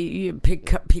Molly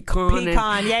Pecan and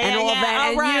all that. Oh,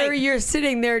 and right. you're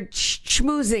sitting there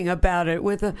schmoozing about it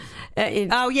with at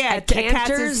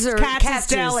Cantor's or Katz's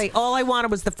Deli. All I wanted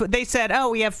was the food. They said, "Oh,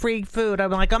 we have free food."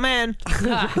 I'm like, "I'm in."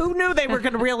 Who knew they were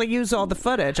going to really use all the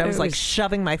footage? I was like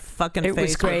shoving my fucking face. It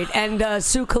was great. And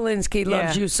Sue Kalinsky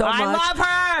loves you so much. I love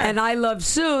her. And I love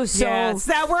Sue. So yes,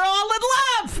 that we're all in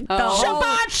love.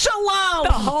 Shabbat shalom.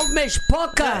 The whole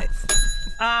mishpucha.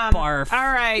 Barf.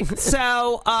 All right.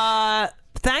 So,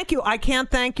 thank you. I can't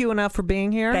thank you enough for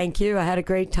being here. Thank you. I had a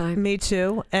great time. Me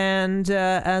too. And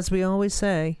as we always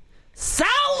say, so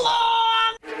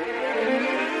long.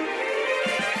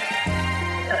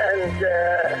 And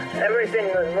everything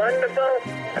was wonderful.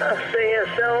 I'll see you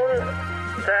soon.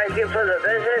 Thank you for the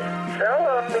visit. So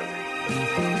long.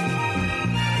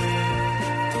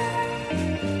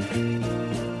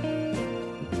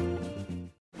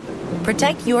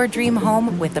 Protect your dream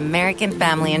home with American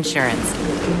Family Insurance.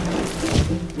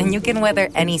 And you can weather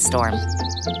any storm.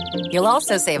 You'll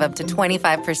also save up to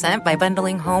 25% by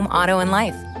bundling home, auto, and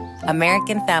life.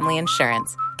 American Family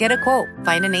Insurance. Get a quote.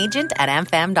 Find an agent at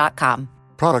amfam.com.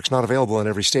 Products not available in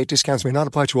every state. Discounts may not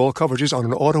apply to all coverages on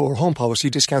an auto or home policy.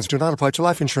 Discounts do not apply to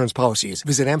life insurance policies.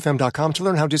 Visit amfam.com to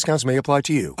learn how discounts may apply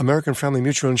to you. American Family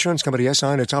Mutual Insurance Company, SI,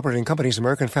 and its operating companies,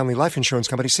 American Family Life Insurance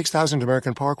Company, 6000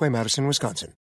 American Parkway, Madison, Wisconsin.